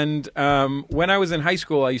 And when I was in high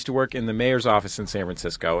school, I used to work in the mayor's office in San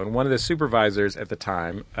Francisco. And one of the supervisors at the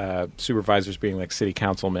time, supervisors being like city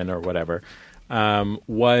councilmen or whatever,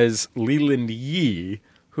 was Leland Yee,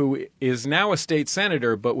 who is now a state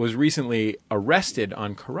senator but was recently arrested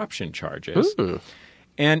on corruption charges.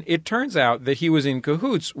 And it turns out that he was in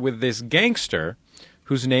cahoots with this gangster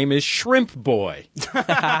whose name is Shrimp Boy.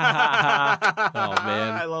 Oh,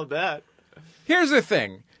 man. I love that. Here's the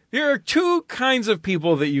thing. There are two kinds of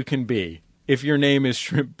people that you can be if your name is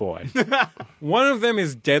Shrimp Boy. One of them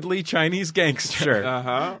is deadly Chinese gangster.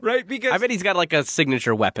 Uh-huh. Right? Because I bet he's got like a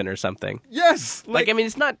signature weapon or something. yes. Like, I mean,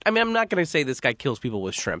 it's not. I mean, I'm not going to say this guy kills people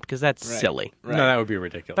with shrimp because that's silly. No, that would be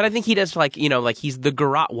ridiculous. But I think he does, like, you know, like he's the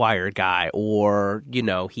garrote wire guy, or, you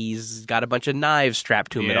know, he's got a bunch of knives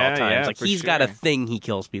strapped to him at all Yeah, times. yeah, like, for he's got a sure. thing he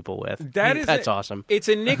kills people with. That's awesome. It's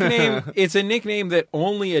a nickname. It's a nickname that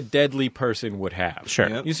only a deadly person would have. Sure.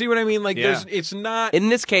 Yep. You see what I mean? Like, Yeah. it's not. In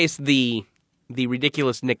this case, the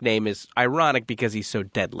ridiculous nickname is ironic because he's so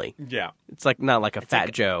deadly. Yeah. It's like not like a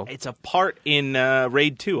Fat Joe. It's a part in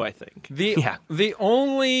Raid 2, I think. The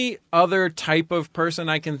only other type of person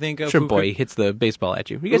I can think of Shrimp who Boy could- hits the baseball at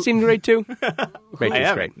you. You guys seen Raid 2? Raid 2 I is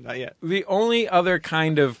haven't. great. Not yet. the only other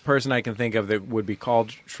kind of person I can think of that would be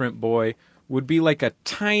called Shrimp Boy would be like a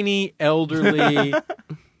tiny, elderly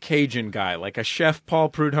Cajun guy, like a Chef Paul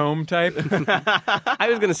Prudhomme type. I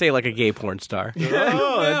was going to say like a gay porn star.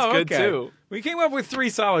 Oh, that's good, okay. too. We came up with 3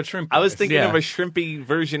 solid shrimp I was boys. thinking Yeah. of a shrimpy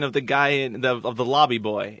version of the guy of the lobby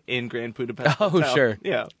boy in Grand Budapest Oh, Hotel. sure.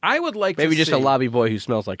 Yeah. I would like Maybe to just see, a lobby boy who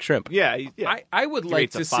smells like shrimp. Yeah. Yeah. I would He like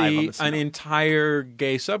rates to a 5 on see the smell. an entire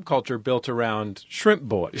gay subculture built around shrimp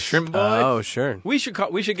boys. Shrimp boy? Oh, sure. We should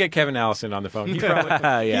get Kevin Allison on the phone. He probably,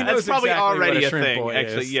 Yeah. he knows That's probably exactly what already a a shrimp thing, boy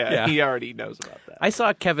actually. is. Yeah, he already knows about that. I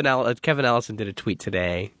saw Kevin Allison did a tweet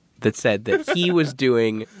today that said that he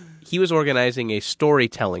was organizing a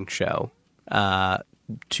storytelling show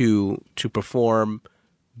to perform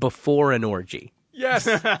before an orgy. Yes.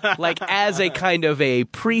 Like as a kind of a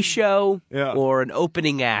pre-show Yeah. or an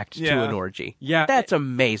opening act to Yeah. an orgy. Yeah. That's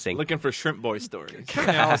amazing. Looking for shrimp boy stories.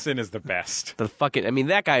 Kevin Allison is the best. The fucking, I mean,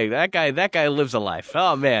 that guy lives a life.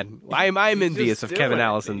 Oh man, I'm envious of doing Kevin it.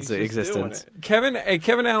 Allison's He's just doing existence. it.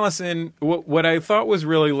 Kevin Allison, what I thought was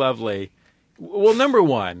really lovely, well, number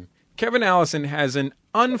one, Kevin Allison has an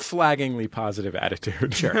unflaggingly positive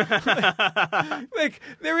attitude. Sure. Like,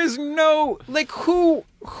 there is no, like, who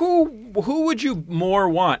would you more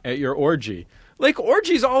want at your orgy? Like,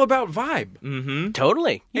 orgy's all about vibe.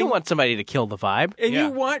 Totally. You don't want somebody to kill the vibe. And Yeah.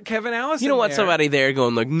 you want Kevin Allison You don't want there. somebody there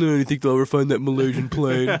going like, no, you think they'll ever find that Malaysian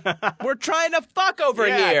plane? We're trying to fuck over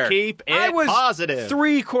Yeah, here. keep it I was positive.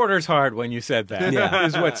 3/4 hard when you said that. Yeah.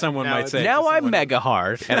 Is what someone Now might it's- say. Now to I'm someone. mega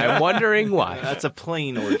hard, and I'm wondering why. That's a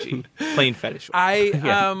plain orgy. Plain fetish.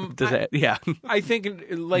 Yeah. I think,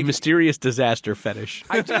 like, Mysterious disaster fetish.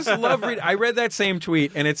 I just love I read that same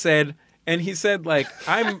tweet and it said, and he said, like,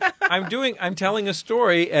 I'm telling a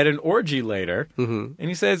story at an orgy later, and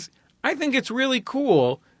he says, I think it's really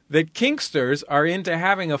cool that kinksters are into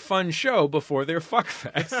having a fun show before their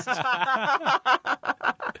fuckfest.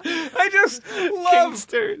 I just love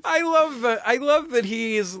Kinksters. I love that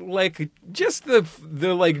he is like just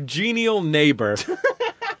the like genial neighbor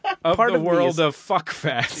of Part the of me world is- of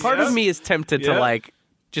fuckfest. Part of me is tempted to Yeah. like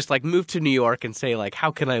just like move to New York and say like, how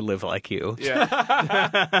can I live like you? Yeah.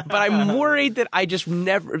 But I'm worried that I just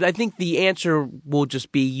never. I think the answer will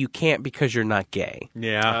just be you can't because you're not gay.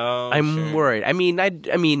 Yeah. Oh, I'm sure. worried. I mean,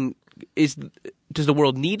 does the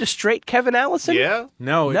world need a straight Kevin Allison? Yeah.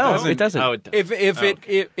 No, it No, doesn't. it doesn't. Oh, it does.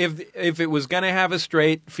 If it was gonna have a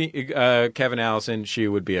straight Kevin Allison, she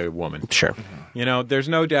would be a woman. Sure. You know, there's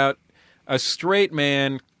no doubt a straight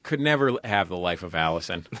man could never have the life of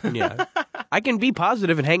Allison. Yeah. I can be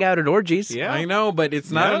positive and hang out at orgies. Yeah. I know, but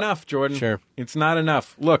it's not Yeah. enough, Jordan. Sure. It's not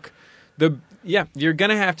enough. Look, you're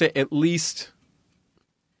gonna have to at least,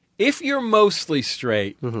 if you're mostly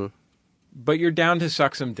straight, but you're down to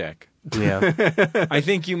suck some dick. Yeah. I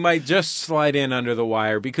think you might just slide in under the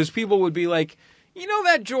wire because people would be like, you know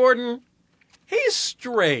that Jordan, he's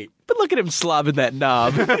straight. But look at him slobbing that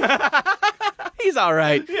knob. He's all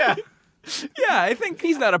right. Yeah. Yeah, I think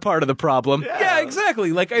He's not a part of the problem. yeah,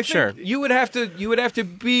 exactly. Like I think Sure. you would have to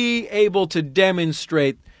be able to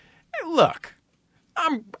demonstrate. Hey, look,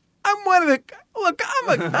 I'm one of the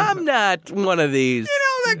I'm not one of these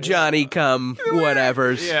Johnny come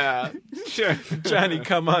whatevers. Yeah. Sure. Johnny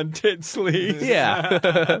come on tit sleeves.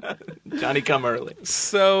 Yeah. Johnny come early.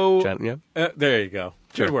 So Yeah. there you go.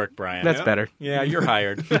 Good work, Brian. That's better. Yeah, you're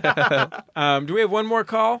hired. Do we have one more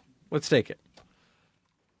call? Let's take it.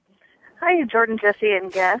 Hi, Jordan, Jesse,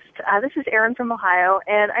 and guest. This is Erin from Ohio,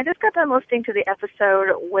 and I just got done listening to the episode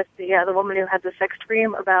with the woman who had the sex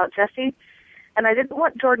dream about Jesse, and I didn't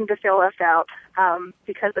want Jordan to feel left out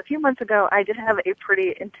because a few months ago I did have a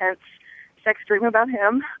pretty intense sex dream about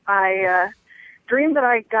him. I dreamed that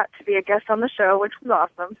I got to be a guest on the show, which was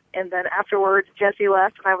awesome, and then afterwards Jesse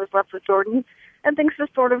left, and I was left with Jordan, and things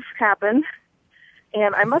just sort of happened.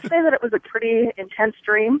 And I must say that it was a pretty intense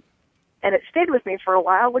dream. And it stayed with me for a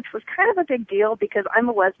while, which was kind of a big deal because I'm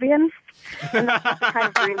a lesbian, and that's the kind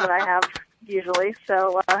of dream that I have usually.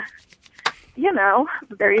 So,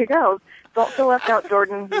 there you go. Don't feel left out,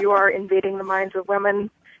 Jordan. You are invading the minds of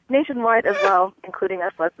women nationwide as well, including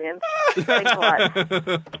us lesbians. Thanks a lot.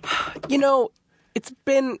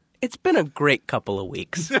 It's been a great couple of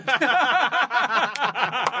weeks.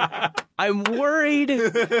 I'm worried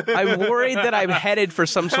that I'm headed for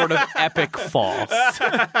some sort of epic fall.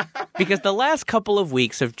 Because the last couple of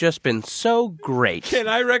weeks have just been so great. Can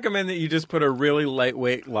I recommend that you just put a really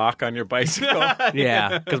lightweight lock on your bicycle?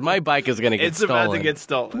 Yeah, because my bike is going to get stolen. It's about to get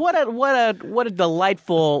stolen. What a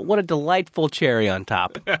delightful cherry on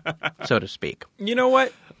top, so to speak. You know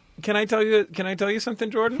what? Can I tell you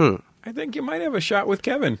something, Jordan? I think you might have a shot with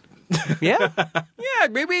Kevin. Yeah? Yeah,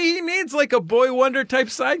 maybe he needs like a Boy Wonder type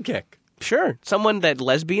sidekick. Sure. Someone that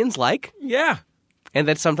lesbians like. Yeah. And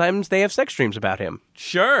that sometimes they have sex dreams about him.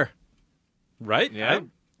 Sure. Right? Yeah.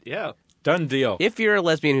 Yeah. Done deal. If you're a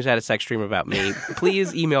lesbian who's had a sex dream about me,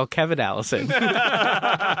 please email Kevin Allison.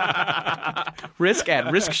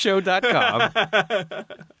 risk@riskshow.com.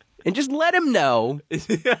 And just let him know.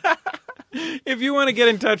 If you want to get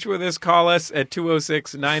in touch with us, call us at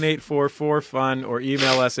 206-9844-FUN or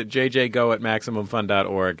email us at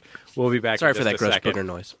jjgo@maximumfun.org. We'll be back Sorry in for just that gross a second booger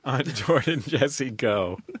noise. On Jordan Jesse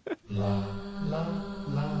Go.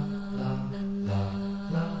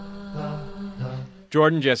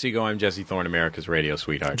 Jordan Jesse Go. I'm Jesse Thorne, America's radio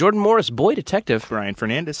sweetheart. Jordan Morris, boy detective. Brian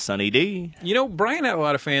Fernandez, Sunny D. You know, Brian had a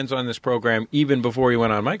lot of fans on this program even before he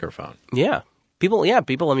went on microphone. Yeah. People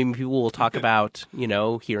will talk about,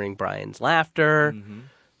 hearing Brian's laughter,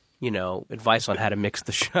 advice on how to mix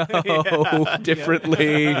the show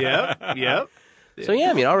differently. Yep. So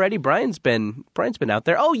already Brian's been out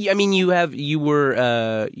there. Oh, I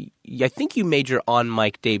think you made your on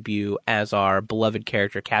mic debut as our beloved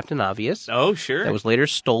character Captain Obvious. Oh, sure. That was later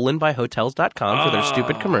stolen by Hotels.com for their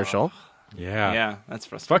stupid commercial. Yeah, that's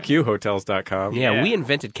frustrating. Fuck you, Hotels.com. Yeah, we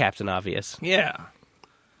invented Captain Obvious. Yeah.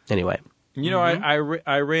 Anyway.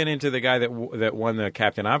 I ran into the guy that won the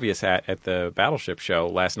Captain Obvious hat at the Battleship show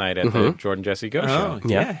last night at the Jordan Jesse Go show.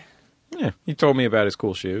 Yeah. Yeah, he told me about his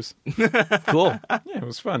cool shoes. Cool. Yeah, it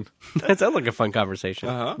was fun. That sounds like a fun conversation.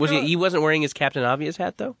 He wasn't wearing his Captain Obvious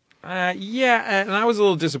hat, though? Yeah, and I was a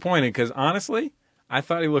little disappointed because, honestly, I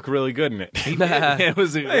thought he looked really good in it. It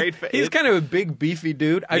was a great fit. He's kind of a big, beefy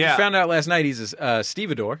dude. I just found out last night he's a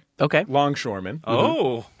stevedore. Okay. Longshoreman.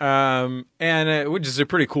 Oh. And which is a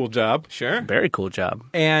pretty cool job. Sure. Very cool job.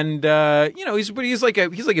 And he's like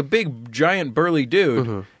a big, giant, burly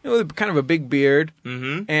dude. With kind of a big beard.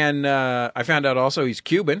 Mm-hmm. And I found out also he's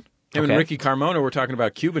Cuban. Him and Ricky Carmona were talking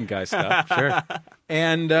about Cuban guy stuff. Sure.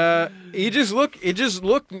 And it just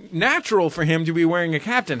looked natural for him to be wearing a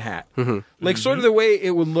captain hat. Mm-hmm. Like sort of the way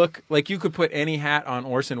it would look like you could put any hat on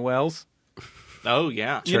Orson Welles. Oh,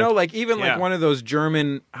 yeah. You know, like even like one of those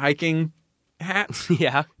German hiking hats.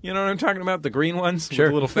 Yeah. You know what I'm talking about? The green ones with the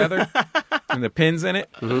little feather and the pins in it.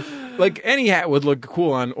 Mm-hmm. Like any hat would look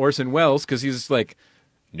cool on Orson Welles because he's like,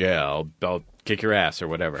 yeah, I'll kick your ass or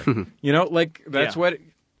whatever. You know, like that's what...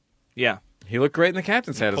 Yeah. He looked great in the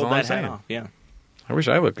captain's hat, is all I'm saying. Off. Yeah. I wish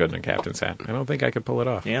I looked good in a captain's hat. I don't think I could pull it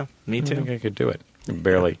off. Yeah, me too. I don't think I could do it.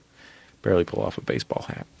 Barely pull off a baseball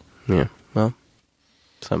hat. Yeah, well,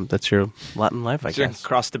 that's your lot in life, I guess.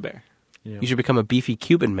 Cross to bear. Yeah. You should become a beefy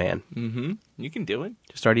Cuban man. Mm-hmm. You can do it.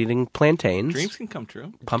 Just start eating plantains. Dreams can come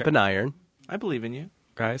true. Pumping iron. I believe in you.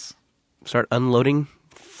 Guys. Start unloading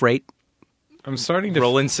freight. I'm starting to...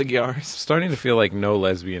 Rolling cigars. Starting to feel like no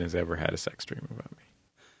lesbian has ever had a sex dream about me.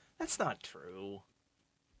 That's not true.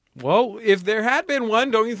 Well, if there had been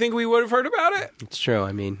one, don't you think we would have heard about it? It's true.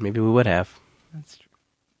 I mean, maybe we would have. That's true.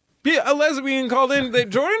 A lesbian called in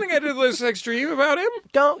that Jordan had a sex dream about him?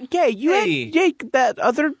 That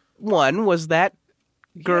other one was that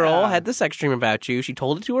girl had the sex dream about you. She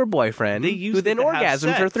told it to her boyfriend, who then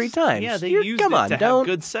orgasmed her 3 times. Yeah, they used it to have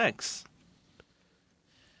good sex.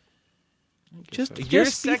 Just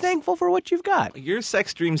be thankful for what you've got. Your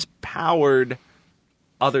sex dreams powered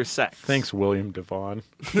other sex. Thanks, William Devon.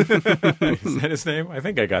 Is that his name? I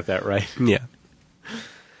think I got that right. Yeah.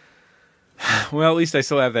 Well, at least I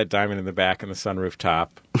still have that diamond in the back and the sunroof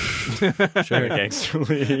top. Sure. Gangster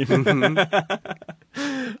lead.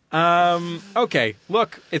 Okay,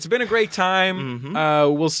 look, it's been a great time.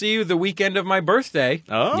 We'll see you the weekend of my birthday.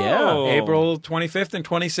 Oh. Yeah. April 25th and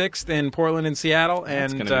 26th in Portland and Seattle.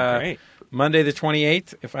 That's and gonna be great. Monday the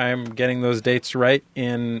 28th, if I'm getting those dates right,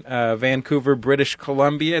 in Vancouver, British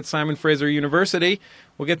Columbia at Simon Fraser University.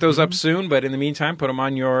 We'll get those up soon, but in the meantime, put them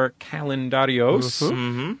on your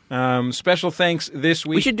calendarios. Special thanks this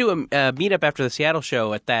week. We should do a meetup after the Seattle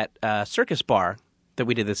show at that circus bar that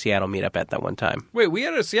we did the Seattle meetup at that one time. Wait, we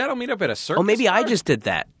had a Seattle meetup at a circus Oh, maybe bar? I just did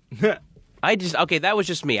that. Okay, that was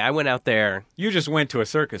just me. I went out there. You just went to a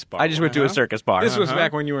circus bar. I just went to a circus bar. This was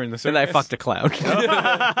back when you were in the circus. And I fucked a clown.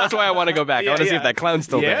 That's why I want to go back. I want to see if that clown's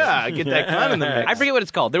still there. Yeah, get that clown in the mix. I forget what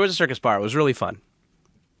it's called. There was a circus bar. It was really fun.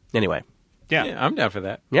 Anyway. Yeah, I'm down for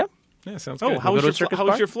that. Yeah. Yeah, sounds Oh, good. how We'll was go your to a circus how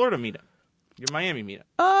was bar? your Florida meetup? Your Miami meetup?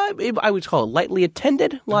 I would call it lightly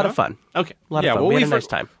attended. A lot of fun. Okay. A lot Yeah, of fun. well, we had we a nice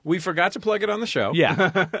time. We forgot to plug it on the show.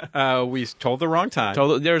 Yeah. We told the wrong time.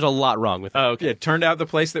 So there's a lot wrong with it. Okay. It turned out the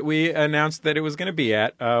place that we announced that it was going to be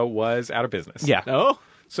at was out of business. Yeah. Oh.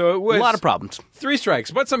 So it was A lot of problems. 3 strikes,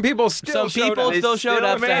 but some people still showed up. still showed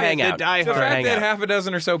up to hang out. The To fact hang that out. half a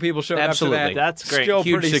dozen or so people showed Absolutely. up to that, That's great. still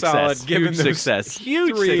Huge pretty success. solid, given Huge those success.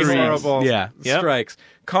 Huge 3 success. horrible Yeah. Yep. strikes.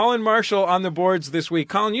 Colin Marshall on the boards this week.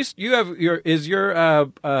 Colin, you have your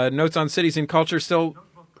Notes on Cities and Culture still?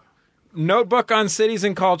 Notebook on Cities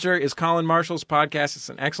and Culture is Colin Marshall's podcast. It's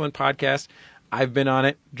an excellent podcast. I've been on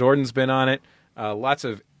it. Jordan's been on it. Lots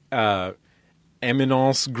of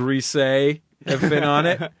eminence grisée have been on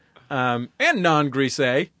it. And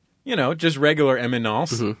non-grisée, just regular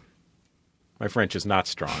eminence. My French is not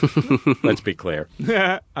strong. Let's be clear.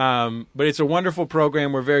 But it's a wonderful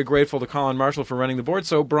program. We're very grateful to Colin Marshall for running the board,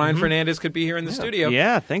 so Brian Fernandez could be here in the studio.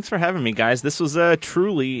 Yeah, thanks for having me, guys. This was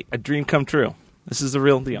truly a dream come true. This is the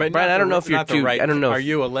real deal. But Brian, not I don't the- know if you're not the too- right- I don't know Are if-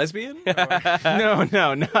 you a lesbian?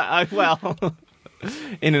 no. Well,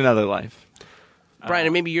 in another life. Brian,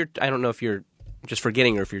 and maybe I don't know if you're just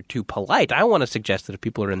forgetting or if you're too polite. I want to suggest that if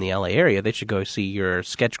people are in the LA area, they should go see your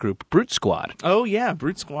sketch group, Brute Squad. Oh, yeah,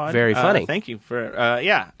 Brute Squad. Very funny. Thank you for,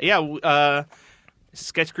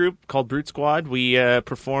 sketch group called Brute Squad. We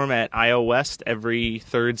perform at IO West every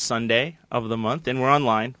third Sunday of the month, and we're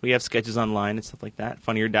online. We have sketches online and stuff like that.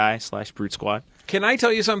 Funny or Die / Brute Squad. Can I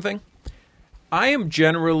tell you something? I am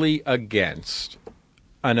generally against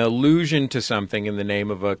an allusion to something in the name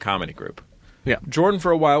of a comedy group. Yeah. Jordan,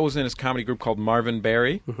 for a while, was in his comedy group called Marvin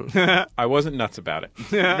Berry. I wasn't nuts about it.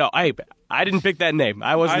 No, I didn't pick that name.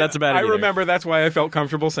 I wasn't nuts about it I either. remember that's why I felt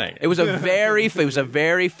comfortable saying it. It was a very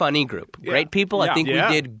funny group. Great people. Yeah. I think Yeah.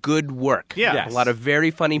 we did good work. Yeah. Yes. A lot of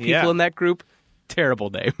very funny people Yeah. in that group. Terrible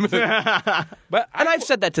name. But And I've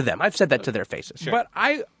said that to them. I've said that to their faces. But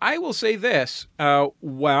I will say this.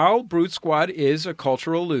 While Brute Squad is a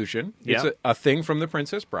cultural illusion, it's Yeah. a thing from The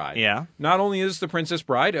Princess Bride. Yeah. Not only is The Princess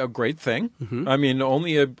Bride a great thing, I mean,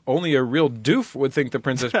 only a real doof would think The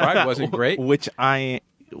Princess Bride wasn't great, Which I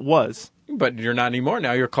was. but you're not anymore.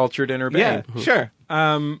 Now you're cultured and urbane. Yeah, sure.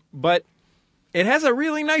 But it has a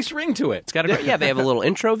really nice ring to it. It's got a they have a little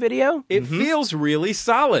intro video. It feels really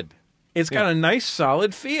solid. It's got a nice,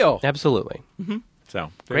 solid feel. Absolutely. So there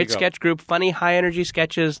Great you go. sketch group. Funny, high energy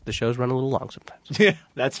sketches. The shows run a little long sometimes. Yeah,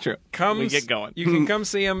 that's true. We get going. You can come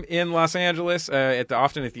see them in Los Angeles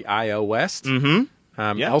often at the IO West.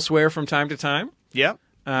 Mm-hmm. Yeah. Elsewhere from time to time. Yep.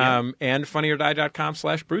 And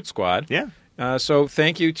funnyordie.com/Brute Squad. Yeah. So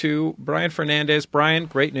thank you to Brian Fernandez. Brian,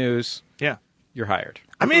 great news. Yeah. You're hired.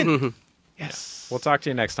 I'm in. Yes. We'll talk to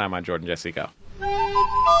you next time on Jordan Jesse Go.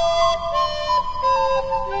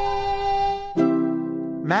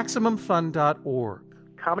 MaximumFun.org.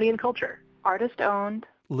 Comedy and culture. Artist owned.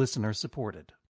 Listener supported.